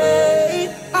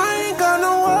 yeah. I ain't got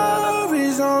no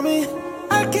worries on me.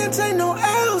 I can't take no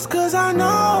else, cause I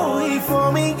know he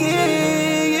for me,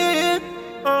 yeah.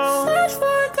 Search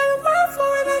for it, gotta work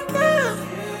for it again.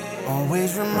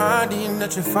 Always reminding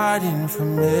that you're fighting for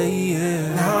me,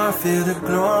 yeah. Now I feel the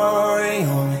glory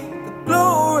on me. The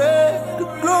glory, the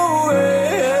glory.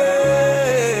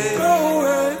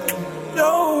 Glory,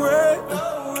 glory.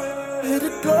 Yeah, the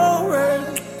glory,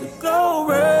 the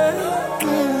glory.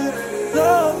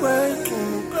 Glory,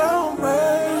 glory,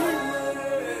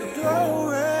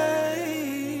 glory.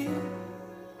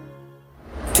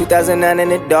 2009 in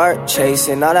the dark,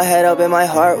 chasing. All I had up in my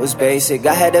heart was basic.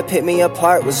 I had to pick me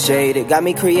apart, was jaded. Got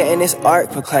me creating this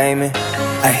art, proclaiming.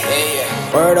 Ay,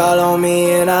 word all on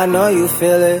me and I know you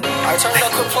feel it. I turn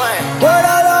up, quit playing. Word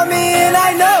all on me and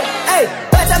I know. Ay,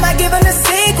 by the time I give it a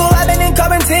sequel, I've been in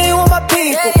quarantine with my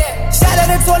people. Shout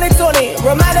out to 2020,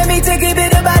 reminding me to keep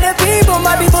it about the people.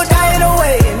 My people dying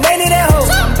away and they need that hope.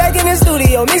 I'm back in the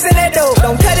studio, mixing that dope.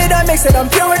 Don't cut it or mix it, I'm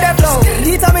pure with that flow.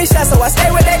 He told me shot, so I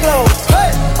stay with that glow.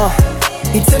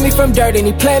 He took me from dirt and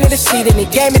he planted a seed and he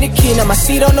gave me the key. Now my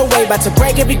seed on the way, about to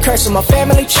break every curse on my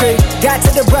family tree. Got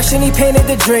to the brush and he painted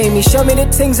the dream. He showed me the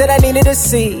things that I needed to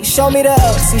see. Show me the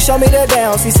ups, he showed me the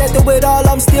downs. He said through it all,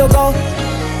 I'm still gone.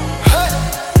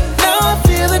 Now I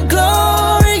feel the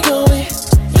glory on me.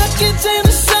 I can tame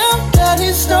the sound, got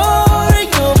his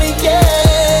story on me,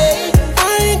 yeah.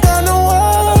 I ain't got no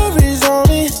worries on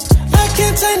me. I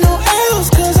can't take no else,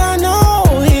 cause I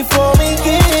know he for me,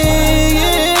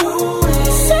 yeah.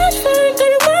 Search for it,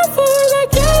 gotta work for it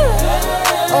like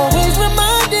yeah. Always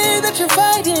reminded that you're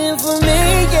fighting for me,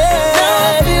 yeah. Now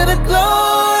I feel the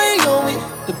glory on me.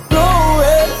 The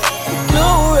glory, the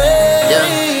glory.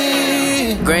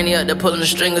 Yeah. Granny up there pulling a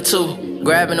string or two.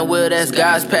 Grabbing the wheel, that's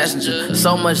God's passenger.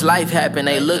 So much life happened,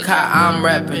 hey, look how I'm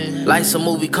rapping. Life's a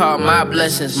movie called My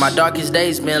Blessings. My darkest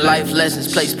days been life lessons.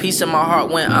 Place peace in my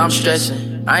heart when I'm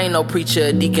stressing. I ain't no preacher,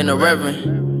 a deacon, a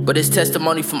reverend, but it's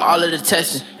testimony from all of the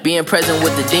testing. Being present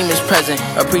with the demons present.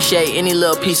 Appreciate any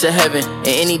little piece of heaven. And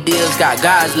any deals got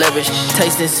God's leverage.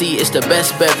 Taste and see, it's the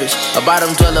best beverage. A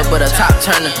bottom dweller, but a top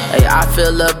turner. Hey, I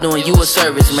feel love doing you a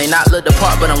service. May not look the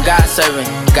part, but I'm God serving.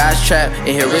 God's trap, and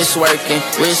here wrist working,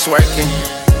 wrist working.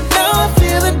 Now I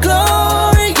feel the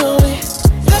glory on me.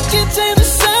 I can take the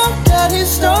sound, got his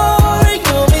story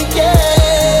on me,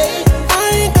 yeah. I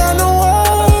ain't got no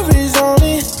worries on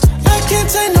me. I can't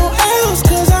take no else,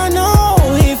 cause I know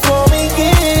he for me,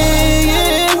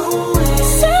 yeah.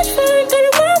 Search for it,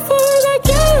 gotta work for it like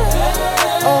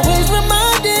yeah. Always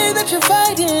reminded that you're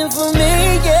fighting for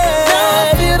me, yeah. Now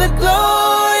I feel the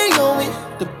glory on me.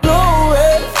 The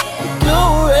glory, the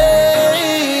glory.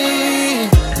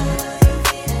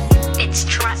 It's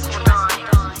trust on.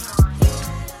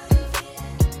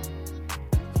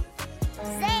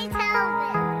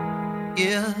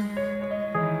 Yeah.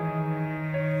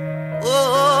 Oh,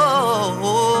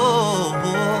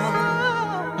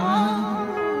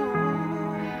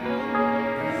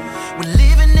 we're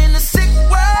living in a sick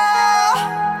world.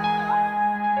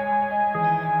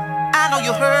 I know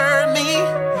you heard me,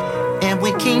 and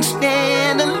we can't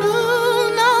stand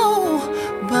alone,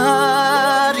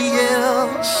 nobody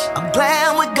else. I'm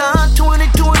glad we got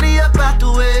 2020 up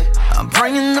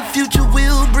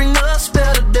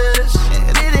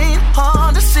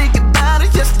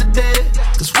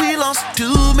lost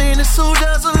too many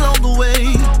soldiers along the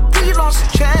way. We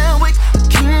lost Chadwick,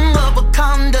 King of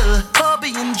Wakanda,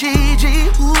 Bobby and Gigi.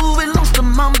 Ooh, we lost a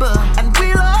Mamba, and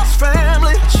we lost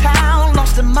family. Child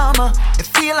lost a mama. It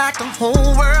feel like the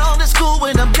whole world is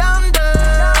going up yonder.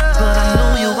 But I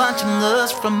know you're watching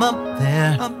us from up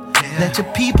there. Let your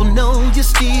people know you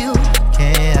still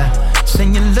care.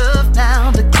 Sing your love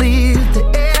now to clear the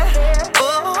air.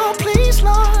 Oh, please,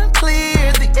 Lord,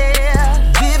 clear the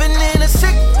air. Living in a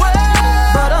sick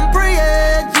world, but I'm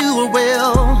praying you are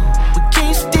well. We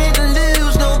can't stand to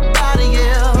lose nobody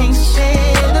else. Can't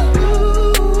stand to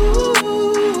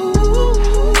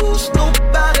lose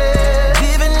nobody.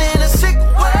 Living in a sick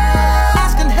world,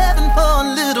 asking heaven for a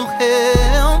little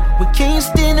help. We can't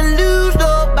stand to lose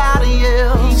nobody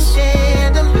else. Can't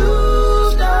stand to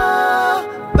lose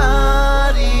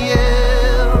nobody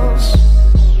else.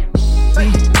 We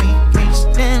can't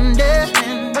stand it.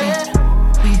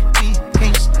 We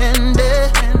can't stand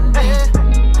it.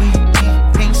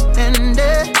 We can't stand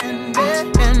it.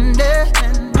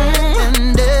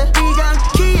 We got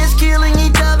kids killing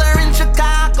each other in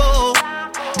Chicago.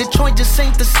 Detroit just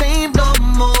ain't the same no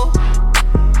more.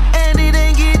 And it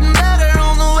ain't getting better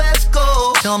on the West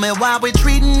Coast. Tell me why we're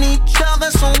treating each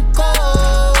other so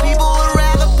cold. People would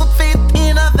rather put faith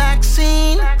in a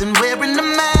vaccine than wearing a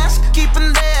mask,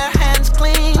 keeping their hands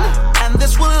clean. And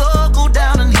this will all go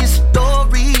down in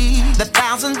history. The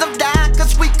thousands have died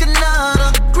cause we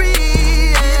cannot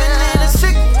agree. Living in a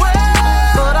sick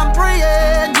world, but I'm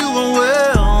praying you are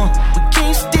well. We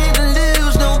can't stand to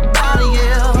lose nobody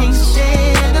else. Can't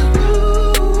stand to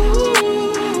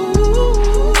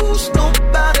lose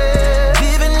nobody.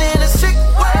 Living in a sick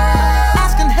world,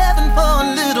 asking heaven for a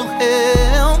little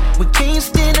help. We can't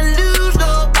stand to lose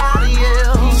nobody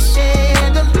else. Can't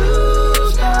stand to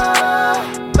lose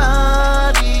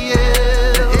nobody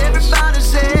else. Everybody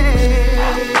say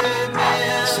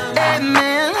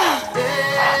amen.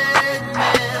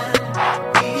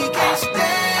 We can't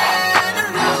stand to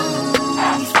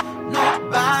lose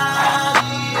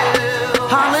nobody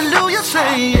else. Hallelujah,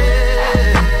 say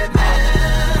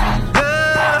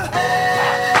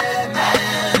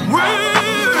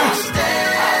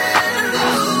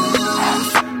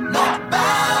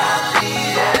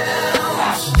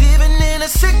living in a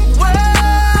sick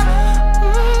world,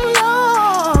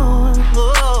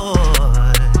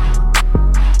 Lord.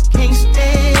 Can't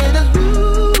stand to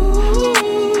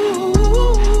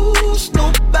lose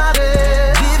nobody.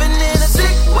 Living in a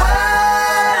sick world.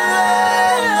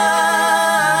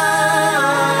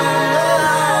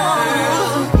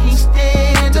 Can't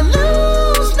stand to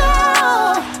lose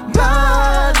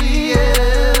nobody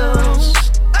else.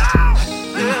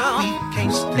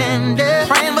 Can't stand it.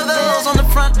 Praying for those on the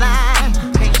front line.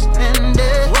 Can't stand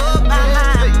it. Whoa, my.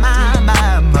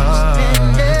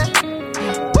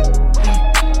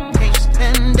 Can't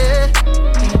stand it.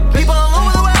 People all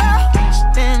over the world. Can't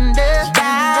stand it.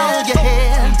 Bow your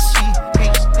heads.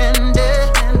 Can't stand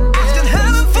it. Asking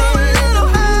heaven for a little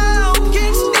help.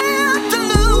 Can't stand to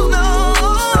lose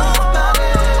nobody.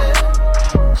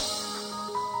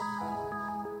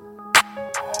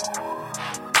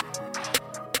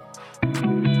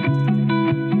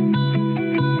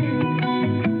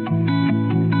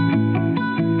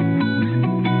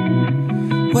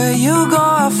 Where you go,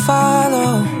 I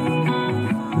follow.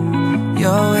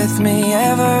 You're with me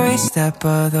every step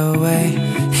of the way.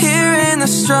 Here in the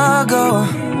struggle,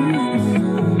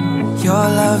 your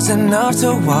love's enough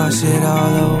to wash it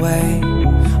all away.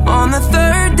 On the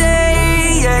third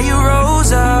day, yeah, you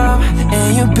rose up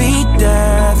and you beat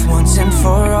death once and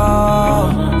for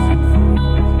all.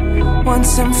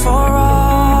 Once and for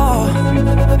all.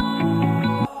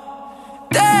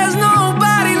 There's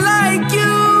nobody like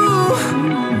you.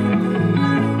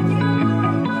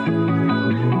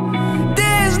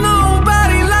 There's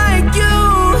nobody like you,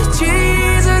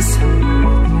 Jesus.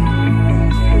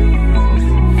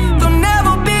 There'll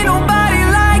never be nobody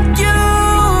like you.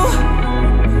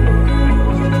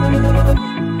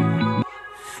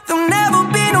 There'll never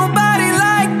be nobody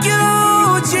like you,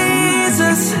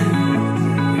 Jesus.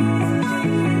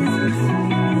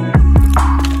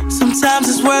 Sometimes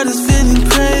this world is feeling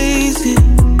crazy.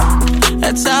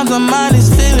 At times my mind is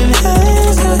feeling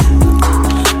hazy.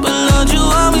 But Lord, you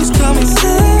always come and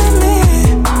save me.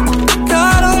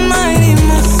 God Almighty,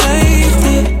 my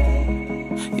safety.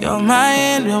 You're my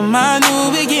end, you're my new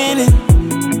beginning.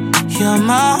 You're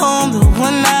my home, the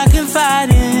one I confide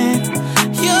in.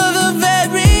 You're the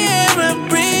very air I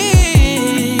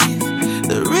breathe,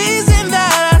 the reason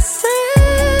that I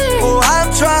sing. Oh,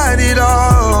 I've tried it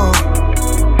all.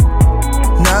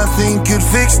 Nothing could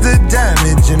fix the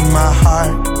damage in my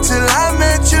heart till I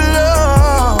met your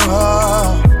love.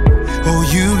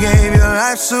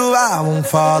 so I won't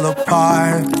fall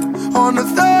apart. On the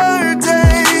third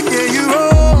day, yeah, you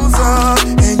rose up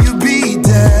and you beat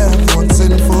death once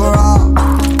and for all.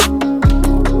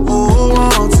 Oh,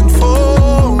 once and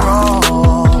for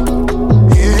all.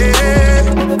 Yeah.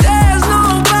 There's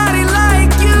nobody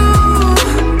like you.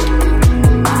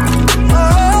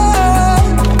 Oh,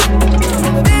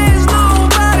 there's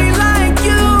nobody like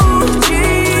you,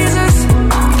 Jesus.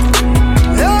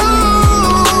 No,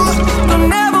 there'll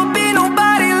never be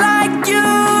nobody like you.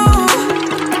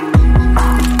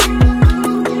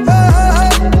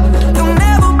 There'll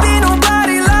never be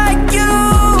nobody like you,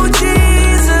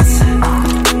 Jesus.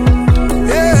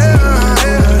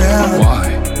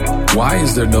 Why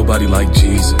is there nobody like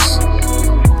Jesus?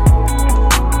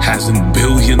 Hasn't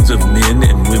billions of men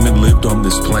and women lived on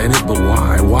this planet? But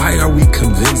why? Why are we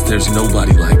convinced there's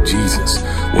nobody like Jesus?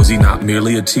 Was he not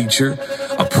merely a teacher,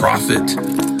 a prophet,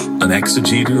 an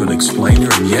exegeter, an explainer?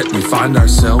 And yet we find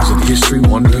ourselves in history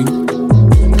wondering,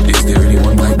 is there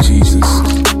anyone like Jesus?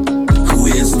 Who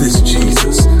is this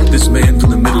Jesus? This man from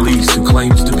the Middle East who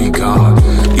claims to be God.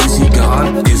 Is he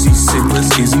God? Is he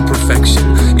sinless? Is he perfection?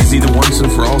 Is he the once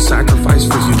and for all sacrifice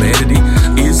for humanity?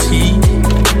 Is he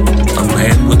a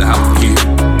man without fear?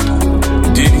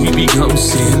 Did he become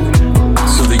sin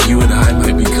so that you and I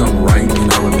might become right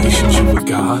in our relationship with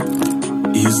God?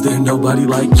 Is there nobody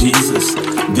like Jesus?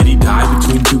 Did he die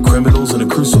between two criminals in a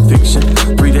crucifixion?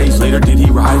 3 days later, did he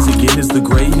rise again? Is the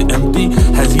grave empty?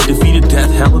 Has he defeated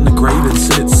death, hell, and the grave and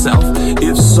sin itself?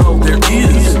 If so, there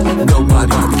is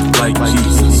nobody like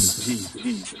Jesus.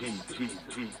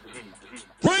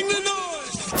 Bring the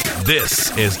noise!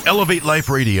 This is Elevate Life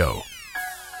Radio.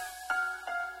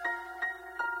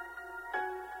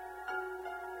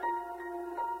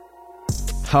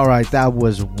 All right, that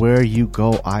was Where You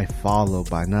Go, I Follow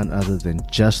by none other than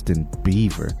Justin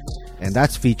Bieber. And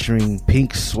that's featuring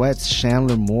Pink Sweats,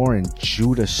 Chandler Moore, and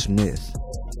Judah Smith.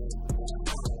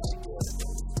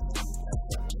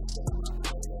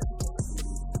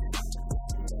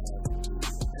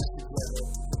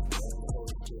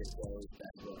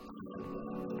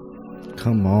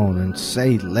 Come on and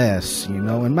say less, you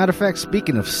know. And matter of fact,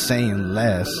 speaking of saying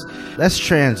less, let's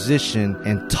transition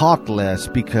and talk less,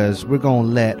 because we're going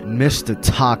to let Mr.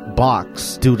 Talk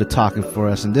Box do the talking for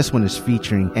us. And this one is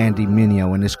featuring Andy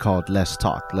Mineo, and it's called Let's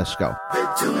Talk. Let's go. We're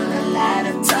doing a lot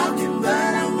of talking, but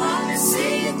I wanna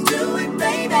see you do it,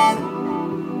 baby.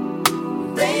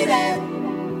 Baby.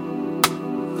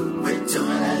 We're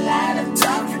doing a lot of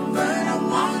talking, but I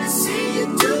wanna see you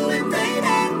do it, baby.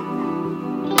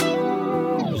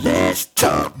 Let's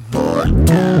talk more.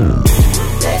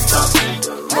 Let's talk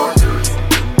more.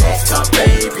 Let's talk,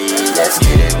 baby. Let's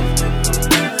get it.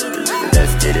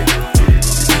 Let's get it.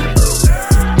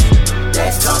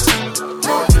 Let's talk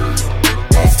more.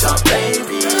 Let's talk,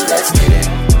 baby. Let's get it.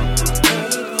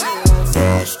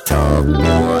 Let's talk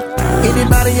more.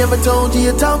 Anybody ever told you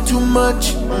you talk too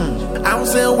much? I don't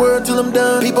say a word till I'm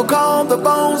done. People call the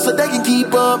phone so they can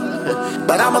keep up,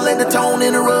 but I'ma let the tone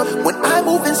interrupt. When I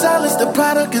move in silence, the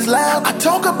product is loud. I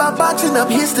talk about boxing up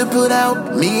hits to put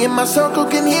out. Me and my circle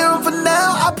can hear them for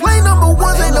now. I play number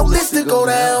ones, ain't no list to go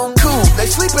down. Cool, they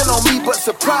sleeping on me, but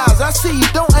surprise, I see you,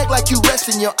 don't act like you rest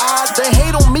in your eyes. They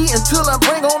hate on me until I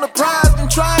bring on the prize, and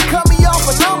try and cut me off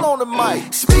when I'm on the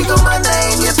mic. Speak on my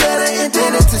name, you better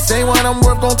intend it. To say what I'm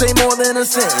worth gon' take more than a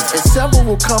sentence. And several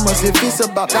will come as if it's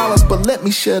about dollars, but let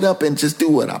me shut up and just do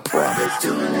what I promise.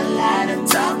 We're doing a lot of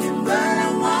talking, but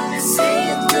I wanna see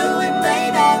you do it,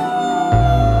 baby.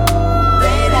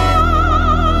 Baby.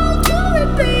 Do it,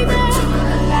 baby. We're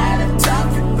doing a lot of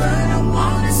talking, but I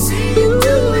wanna see you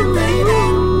do it,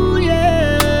 baby.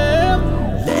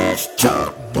 Yeah. Let's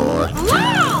talk more.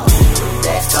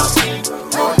 Let's talk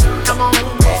more. Come on.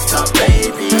 Let's talk,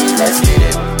 baby. Let's get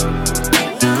it.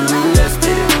 Let's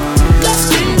get it. Let's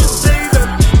get it, baby.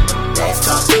 Let's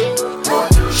talk more.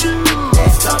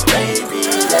 Let's talk, baby.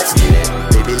 Let's get it.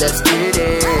 Baby, let's get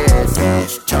it.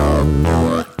 Let's talk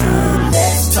more.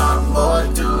 Let's talk more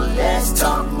through. Let's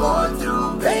talk more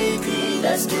through, baby.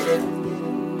 Let's get it.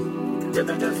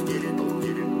 Let's get it.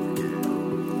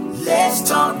 Let's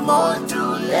talk more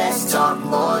through. Let's talk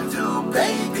more through,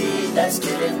 baby. Let's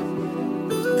get it.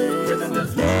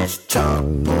 Let's talk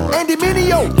more. Andy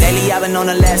Mineo. Lately I've been on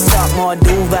the Let's Talk More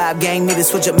do vibe. Gang need to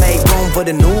switch up, make room for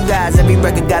the new guys. Every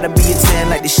record gotta be a 10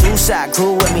 like the shoe shot.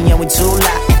 Crew with me and we too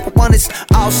loud. When it's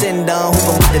all said and done, who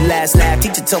gon' get the last laugh?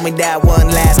 Teacher told me that one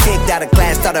last. Kicked out of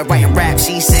class, started writing rap.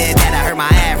 She said that I hurt my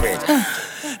average.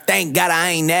 thank God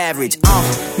I ain't average.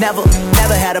 Never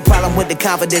had a problem with the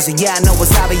confidence. And yeah, I know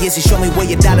it's obvious. You show me where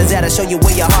your dollars at, I show you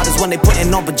where your heart is. When they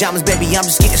putting on pajamas, baby, I'm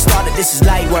just getting started. This is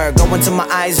light work, going till my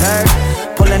eyes hurt.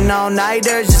 Pulling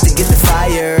all-nighters just to get the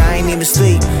fire. I ain't even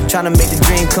sleep, trying to make the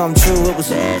dream come true. It was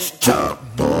Let's talk,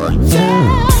 boy.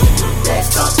 Let's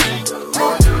talk,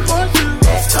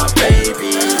 let's talk,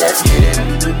 baby. Let's get it.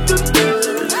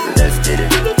 Let's get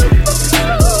it.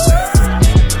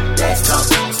 Let's talk,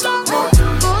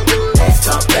 let's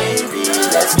talk, baby.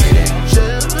 Let's get it.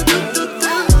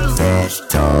 Let's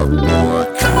talk, boy.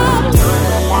 Come on.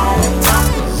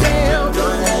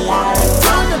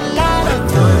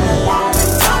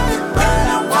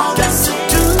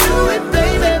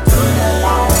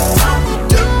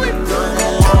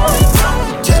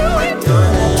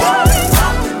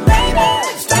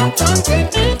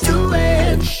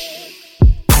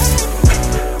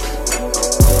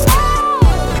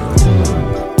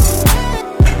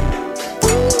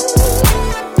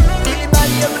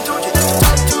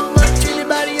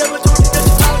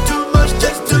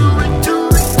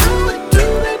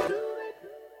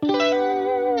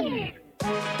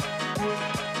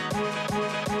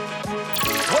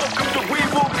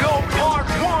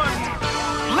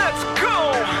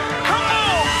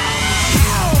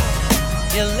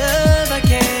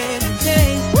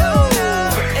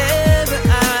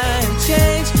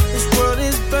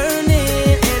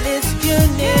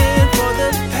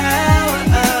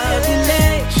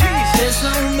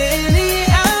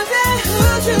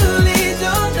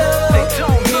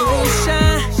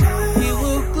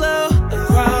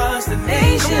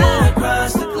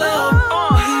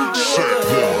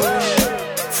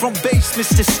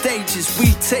 To stages,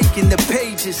 we taking the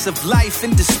pages of life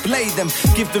and display them,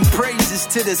 giving praises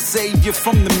to the Savior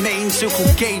from the manger who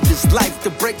gave his life to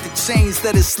break the chains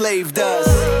that enslaved us.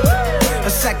 A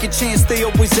second chance, they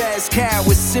always ask how.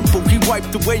 It's simple, he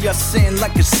wiped away our sin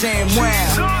like a sand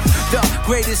wow. The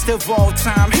greatest of all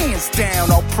time, hands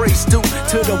down. All praise due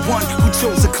to the one who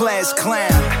chose a class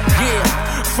clown. Yeah.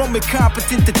 From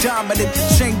incompetent to dominant,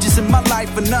 changes in my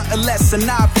life are nothing less than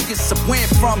obvious. I went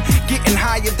from getting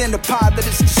higher than the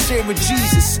pilots to sharing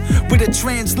Jesus with a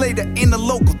translator in a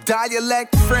local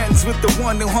dialect. Friends with the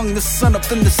one who hung the sun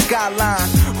up in the skyline,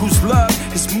 whose love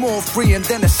is more freeing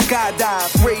than a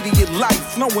skydive. Radiant light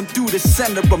flowing through the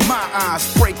center of my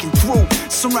eyes, breaking through,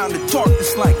 surrounded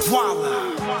darkness like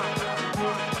voila.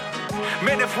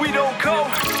 Man, if we don't go,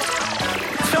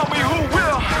 tell me who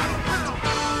will.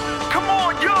 Come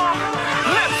on, y'all,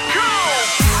 let's go.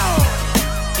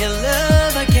 Your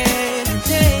love I can't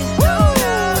contain.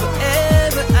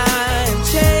 Forever I am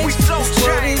changed. We so this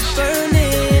world is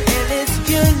burning and it's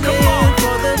yearning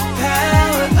for the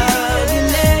power of your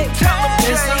name.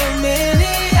 There's so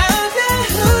many out there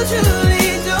who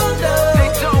truly don't know. They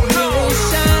don't know. You will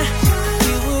shine,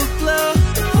 you will glow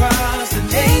across the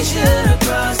nation,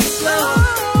 across the globe.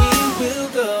 We will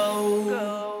go.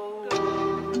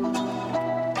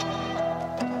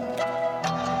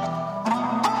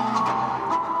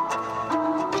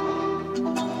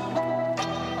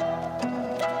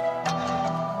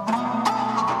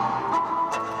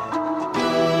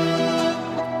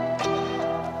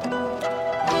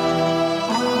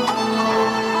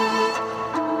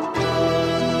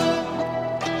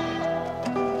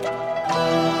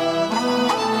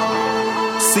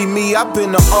 See me, I've been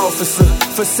an officer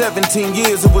for 17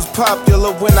 years. It was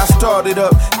popular when I started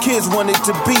up. Kids wanted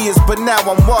to be us, but now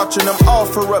I'm watching them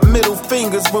offer up middle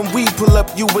fingers. When we pull up,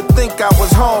 you would think I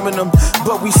was harming them,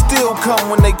 but we still come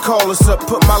when they call us up.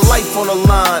 Put my life on the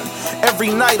line.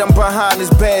 Every night I'm behind this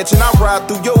badge, and I ride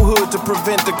through your hood to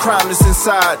prevent the crime that's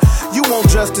inside. You want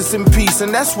justice and peace,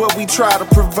 and that's what we try to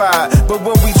provide. But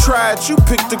when we try it, you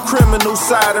pick the criminal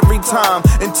side every time.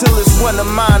 Until it's one of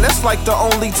mine, that's like the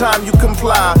only time you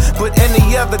comply. But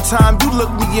any other time, you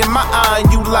look me in my eye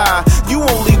and you lie. You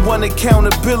only want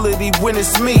accountability when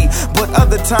it's me, but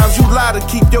other times you lie to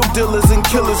keep your dealers and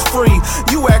killers free.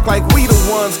 You act like we the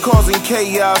ones causing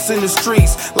chaos in the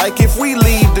streets, like if we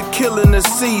leave the killing to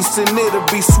cease and it'll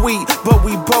be sweet. But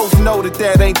we both know that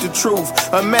that ain't the truth.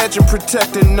 Imagine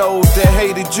protecting those that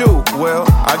hated you. Well,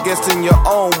 I guess in your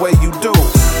own way you do.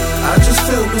 I just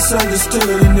feel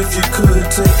misunderstood, and if you could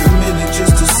take a minute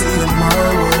just to see it my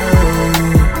way.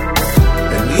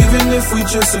 And even if we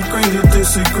just agree to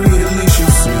disagree, at least you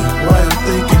see why I'm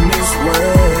thinking this way.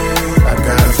 I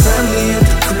got a family at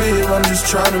the crib, I'm just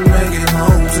trying to make it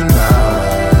home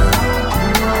tonight.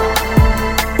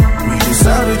 We just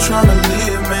out here trying to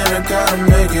live, man, I gotta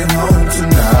make it home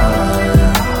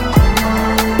tonight.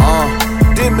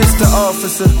 Dear Mr.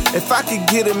 officer. If I could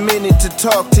get a minute to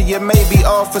talk to you, maybe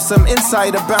offer some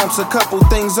insight or bounce a couple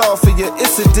things off of you.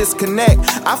 It's a disconnect.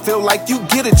 I feel like you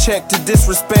get a check to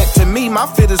disrespect. To me, my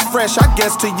fit is fresh. I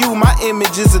guess to you, my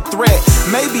image is a threat.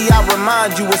 Maybe I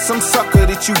remind you of some sucker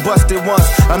that you busted once.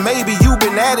 Or maybe you've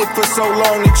been at it for so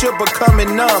long that you're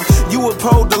becoming numb. You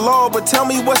uphold the law, but tell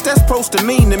me what's that supposed to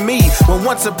mean to me? When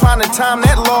once upon a time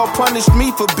that law punished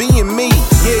me for being me.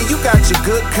 Yeah, you got your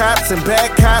good cops and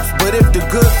bad cops, but if the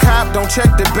good cop don't check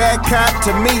the bad cop,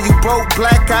 to me you broke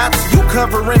black cops. You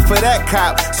covering for that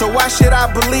cop, so why should I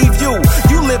believe you?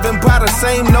 You living by the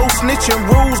same no snitching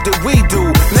rules that we do.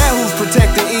 Now who's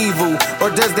protecting evil, or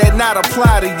does that not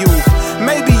apply to you?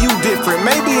 Maybe you different,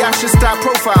 maybe I should stop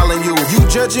profiling you. You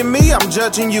judging me, I'm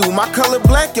judging you. My color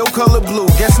black, your color blue.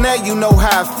 Guess now you know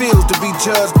how it feels to be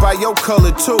judged by your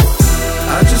color too.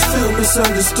 I just feel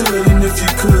misunderstood, and if you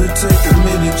could take a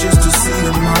minute just to see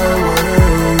it my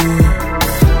way.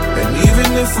 And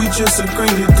even if we just agree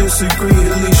to disagree,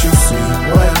 at least you see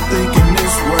why I'm thinking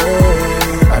this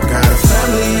way. I got a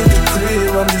family at the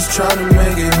crib, I'm just trying to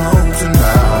make it home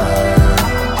tonight.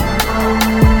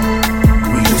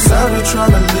 We just out here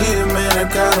trying to live, man, I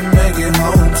gotta make it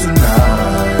home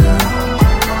tonight.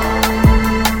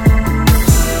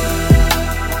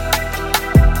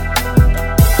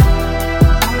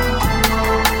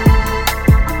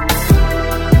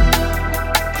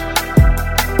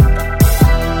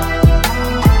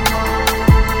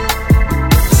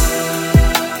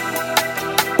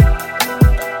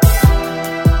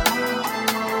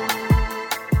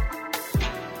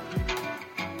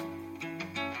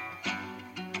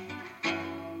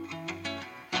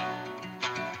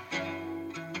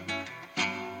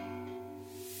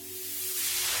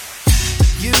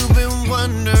 You've been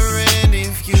wondering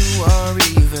if you are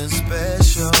even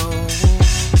special,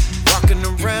 walking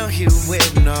around here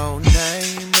with no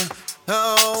name.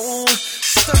 Oh,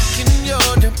 stuck in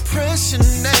your depression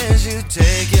as you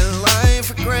take your life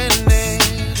for granted.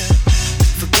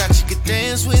 Forgot you could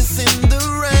dance within the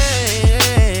rain.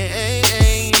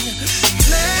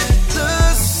 Let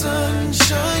the sun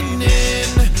shine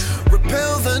in,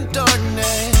 repel the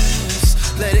darkness,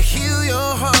 let it heal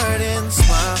your heart and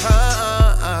smile.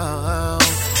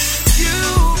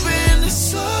 You've been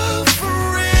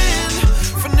suffering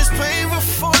from this pain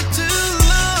for too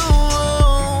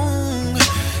long.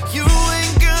 You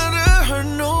ain't gotta hurt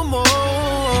no more.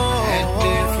 And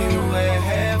if you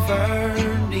ever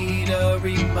need a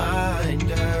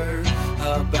reminder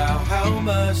about how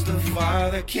much the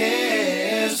Father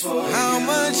cares for you, how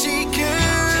much He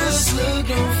cares, just look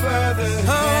no further than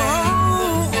the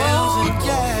nails and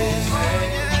bolts.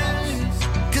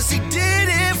 Cause He did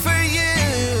it for you.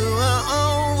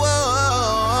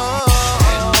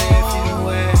 And if you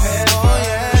ever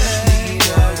need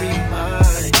a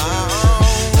reminder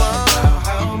about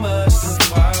how much the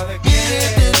Father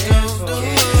cares for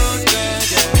you,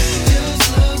 just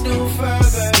look no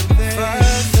further than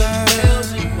the nails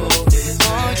and bolts.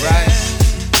 Right?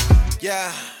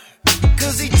 Yeah.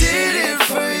 Cause He did it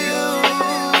for you.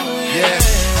 Yeah.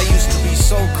 I used to be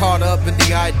so caught up in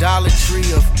the idolatry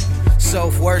of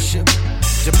self-worship,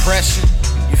 depression,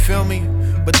 you feel me?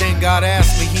 But then God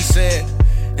asked me, He said,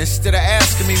 instead of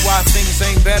asking me why things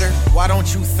ain't better, why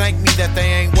don't you thank me that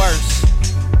they ain't worse?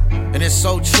 And it's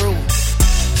so true.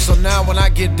 So now when I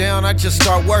get down, I just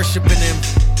start worshiping Him.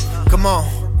 Come on.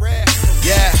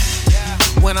 Yeah.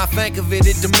 When I think of it,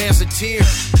 it demands a tear.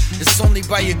 It's only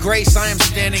by your grace I am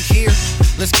standing here.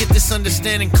 Let's get this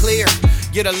understanding clear.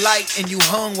 You're the light and you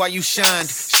hung while you shined,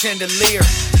 chandelier.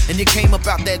 And you came up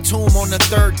out that tomb on the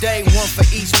third day, one for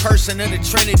each person of the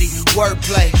Trinity.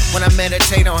 Wordplay, when I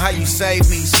meditate on how you saved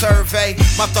me. Survey,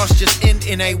 my thoughts just end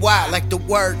in A-Y like the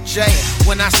word J.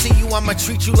 When I see you, I'ma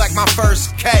treat you like my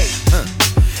first K.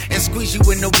 And squeeze you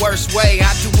in the worst way.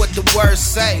 I do what the words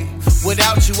say.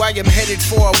 Without you, I am headed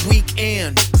for a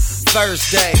weekend.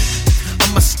 Thursday,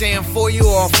 I'ma stand for you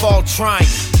or I'll fall trying.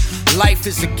 Life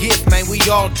is a gift, man, we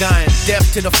all dying.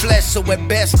 Death to the flesh, so at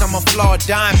best I'm a flawed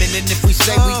diamond. And if we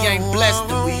say we ain't blessed,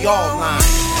 then we all lying.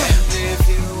 And if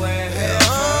you ever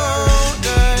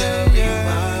need a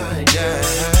reminder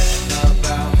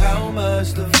about how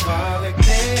much the Father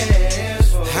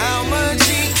cares for you, how much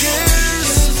He cares,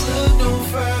 just look no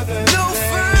further. No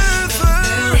further.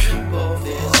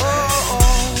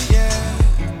 Oh,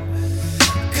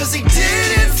 yeah. Cause He did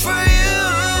it for you.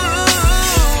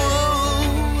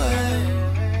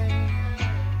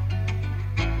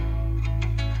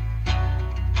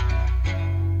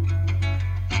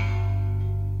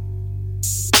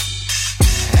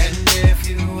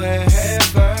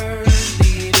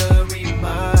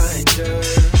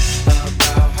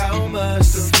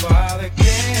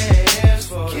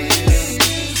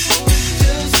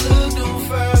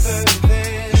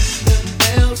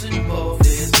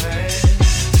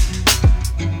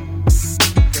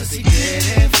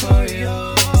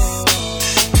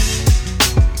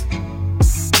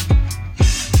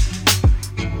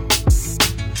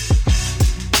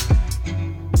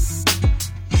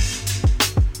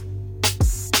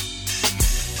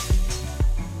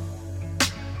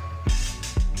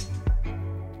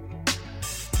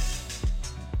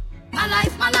 my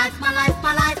life, my life, my life,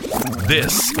 my life.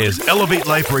 This is Elevate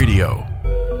Life Radio.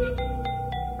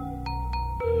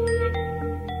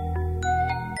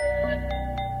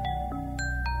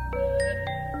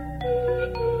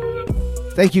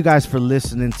 Thank you guys for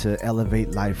listening to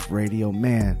Elevate Life Radio,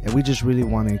 man. And we just really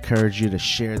want to encourage you to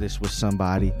share this with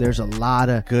somebody. There's a lot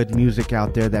of good music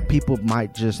out there that people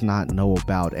might just not know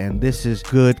about. And this is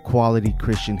good quality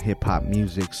Christian hip hop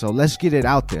music. So let's get it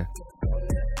out there.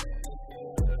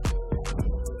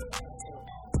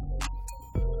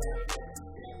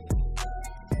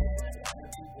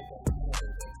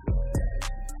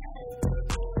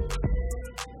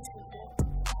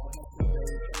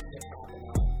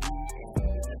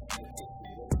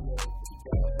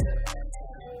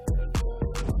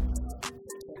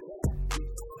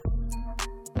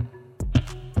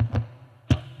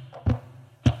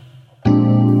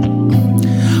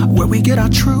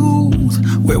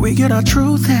 Where we get our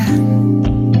truth at.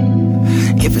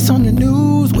 If it's on the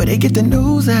news, where they get the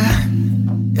news at.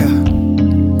 Yeah.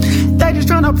 They just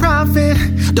tryna profit,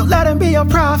 don't let them be your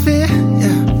prophet.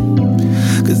 Yeah.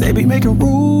 Cause they be making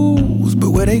rules,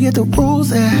 but where they get the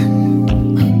rules at.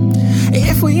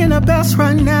 If we in the best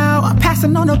right now, I'm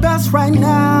passing on the best right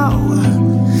now.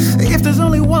 If there's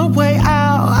only one way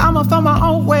out, I'ma find my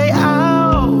own way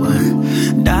out.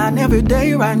 Dying every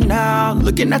day right now,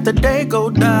 looking at the day go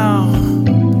down.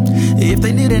 If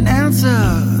they need an answer,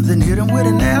 then hit them with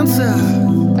an answer.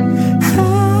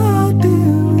 How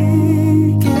do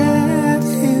we get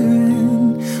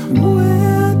here?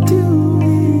 Where do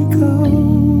we go?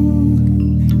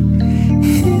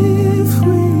 If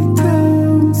we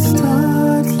don't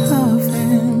start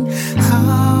loving,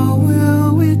 how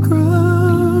will we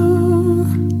grow?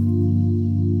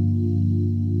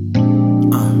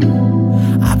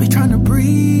 I be trying to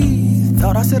breathe,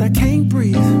 thought I said I can't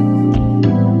breathe.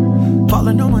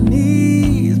 Falling on my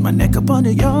knees, my neck up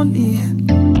under your knee.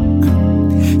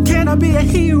 Can I be a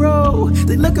hero?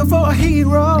 They looking for a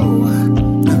hero.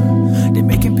 They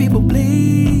making people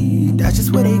bleed, that's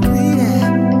just where they greed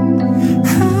at.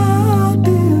 How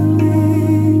do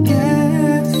we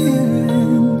get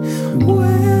here?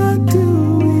 Where do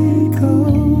we go?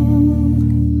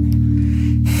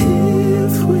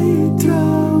 If we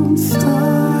don't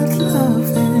start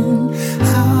loving,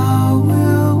 how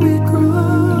will we grow?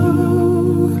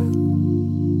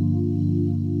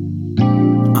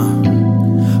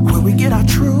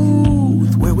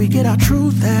 We get our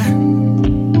truth at.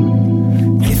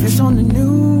 If it's on the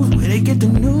news, where they get the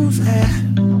news at.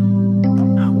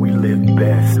 We live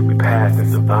best, we pass the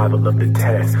survival of the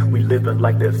test. We living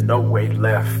like there's no way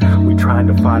left. We trying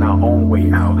to find our own way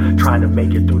out, trying to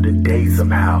make it through the day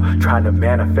somehow, trying to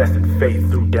manifest in faith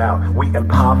through doubt. We in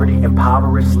poverty,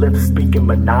 impoverished, lips speaking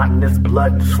monotonous,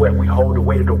 blood and sweat. We hold the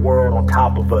weight of the world on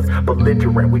top of us,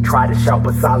 belligerent. We try to shout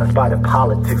but silenced by the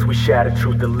politics. We shatter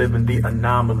truth and live in the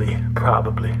anomaly,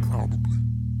 probably.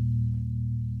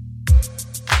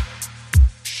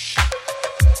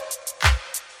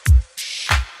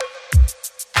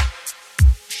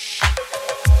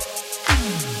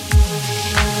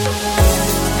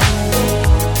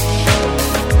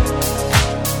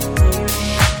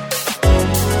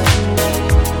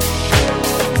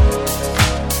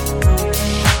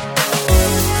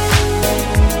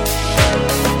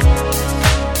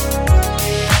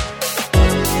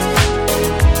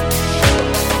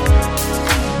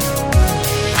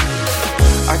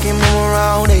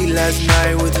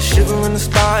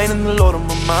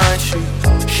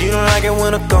 She don't like it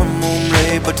when I come home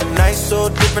late, but tonight's so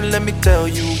different, let me tell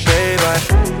you, babe.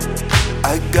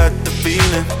 I got the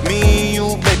feeling, me and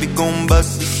you, baby, gon'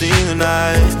 bust the scene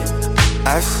tonight.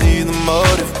 I see the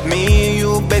motive, me and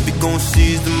you, baby, gon'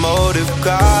 seize the motive.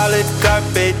 Call it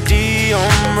carpe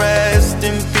diem, rest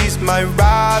in peace, my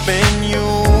Robin.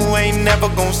 You ain't never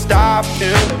gon' stop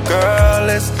him, girl,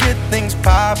 let's get things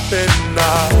poppin'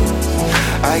 now.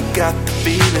 I got the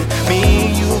feeling, me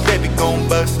and you, baby, gon'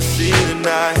 bust the scene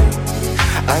tonight.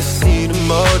 I see the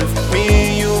motive, me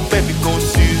and you, baby, gon'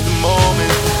 seize the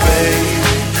moment, baby.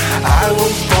 I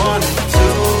was born to do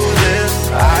this,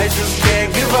 I just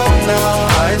can't give up now,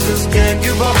 I just can't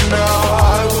give up now.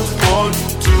 I was born to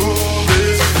do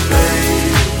this,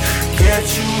 baby. Can't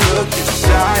you look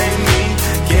inside me?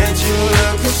 Can't you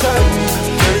look inside me?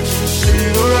 Can't you see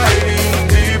the writing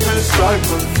deep inside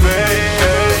my face?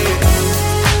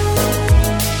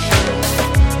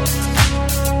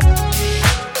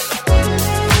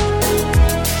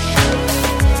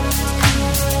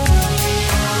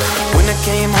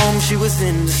 Came home, she was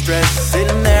in distress,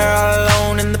 sitting there all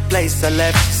alone in the place I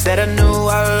left. She said I knew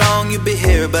how long you'd be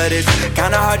here, but it's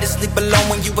kinda hard to sleep alone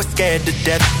when you were scared to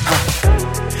death,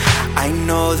 huh? I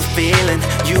know the feeling.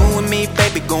 You and me,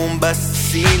 baby, gon' bust the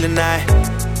ceiling.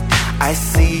 I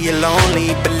see you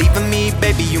lonely. Believe in me,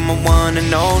 baby, you my one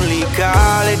and only.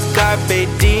 Call it carpe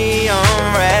diem.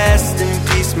 Rest in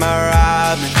peace, my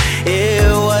Robin. It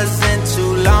wasn't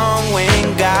too long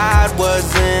when God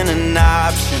wasn't an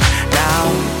option. Now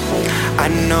I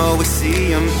know we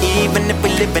see him, even if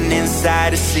we're living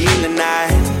inside a ceiling.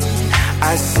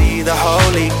 I see the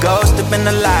Holy Ghost up in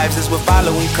our lives as we're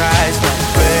following Christ. Now,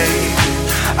 baby,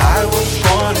 I was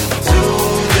born to do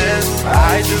this.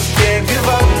 I just can't give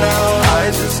up now.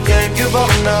 I just can't give up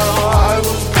now. I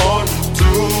was born to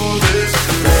do this.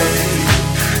 Baby,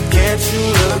 can't you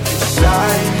look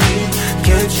inside me?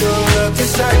 Can't you look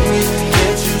inside me?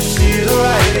 Can't you see the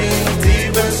writing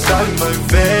deep inside my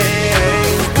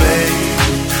veins? Baby,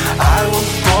 I was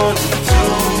born to do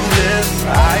this.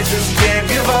 I just can't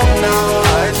give up now.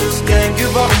 I just can't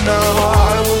give up now.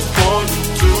 I was born to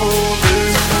do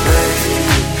this. Baby,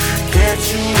 can't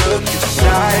you look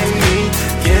inside me?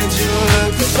 Can't you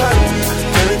look inside me?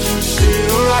 Can't you see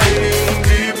the writing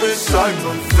deep inside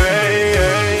my veins?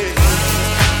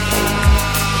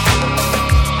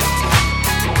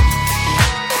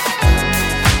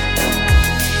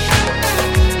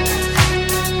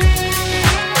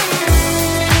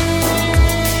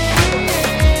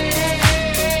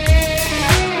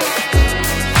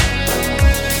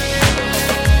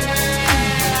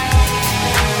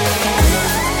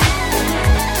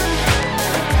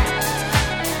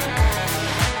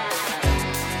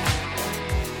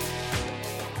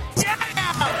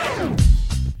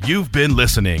 You've been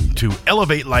listening to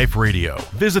Elevate Life Radio.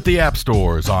 Visit the app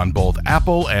stores on both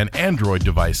Apple and Android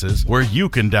devices where you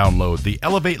can download the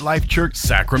Elevate Life Church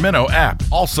Sacramento app.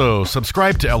 Also,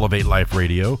 subscribe to Elevate Life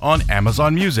Radio on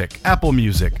Amazon Music, Apple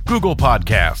Music, Google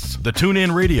Podcasts, the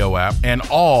TuneIn Radio app, and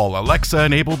all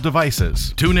Alexa-enabled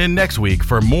devices. Tune in next week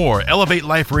for more Elevate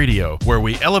Life Radio, where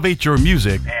we elevate your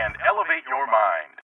music and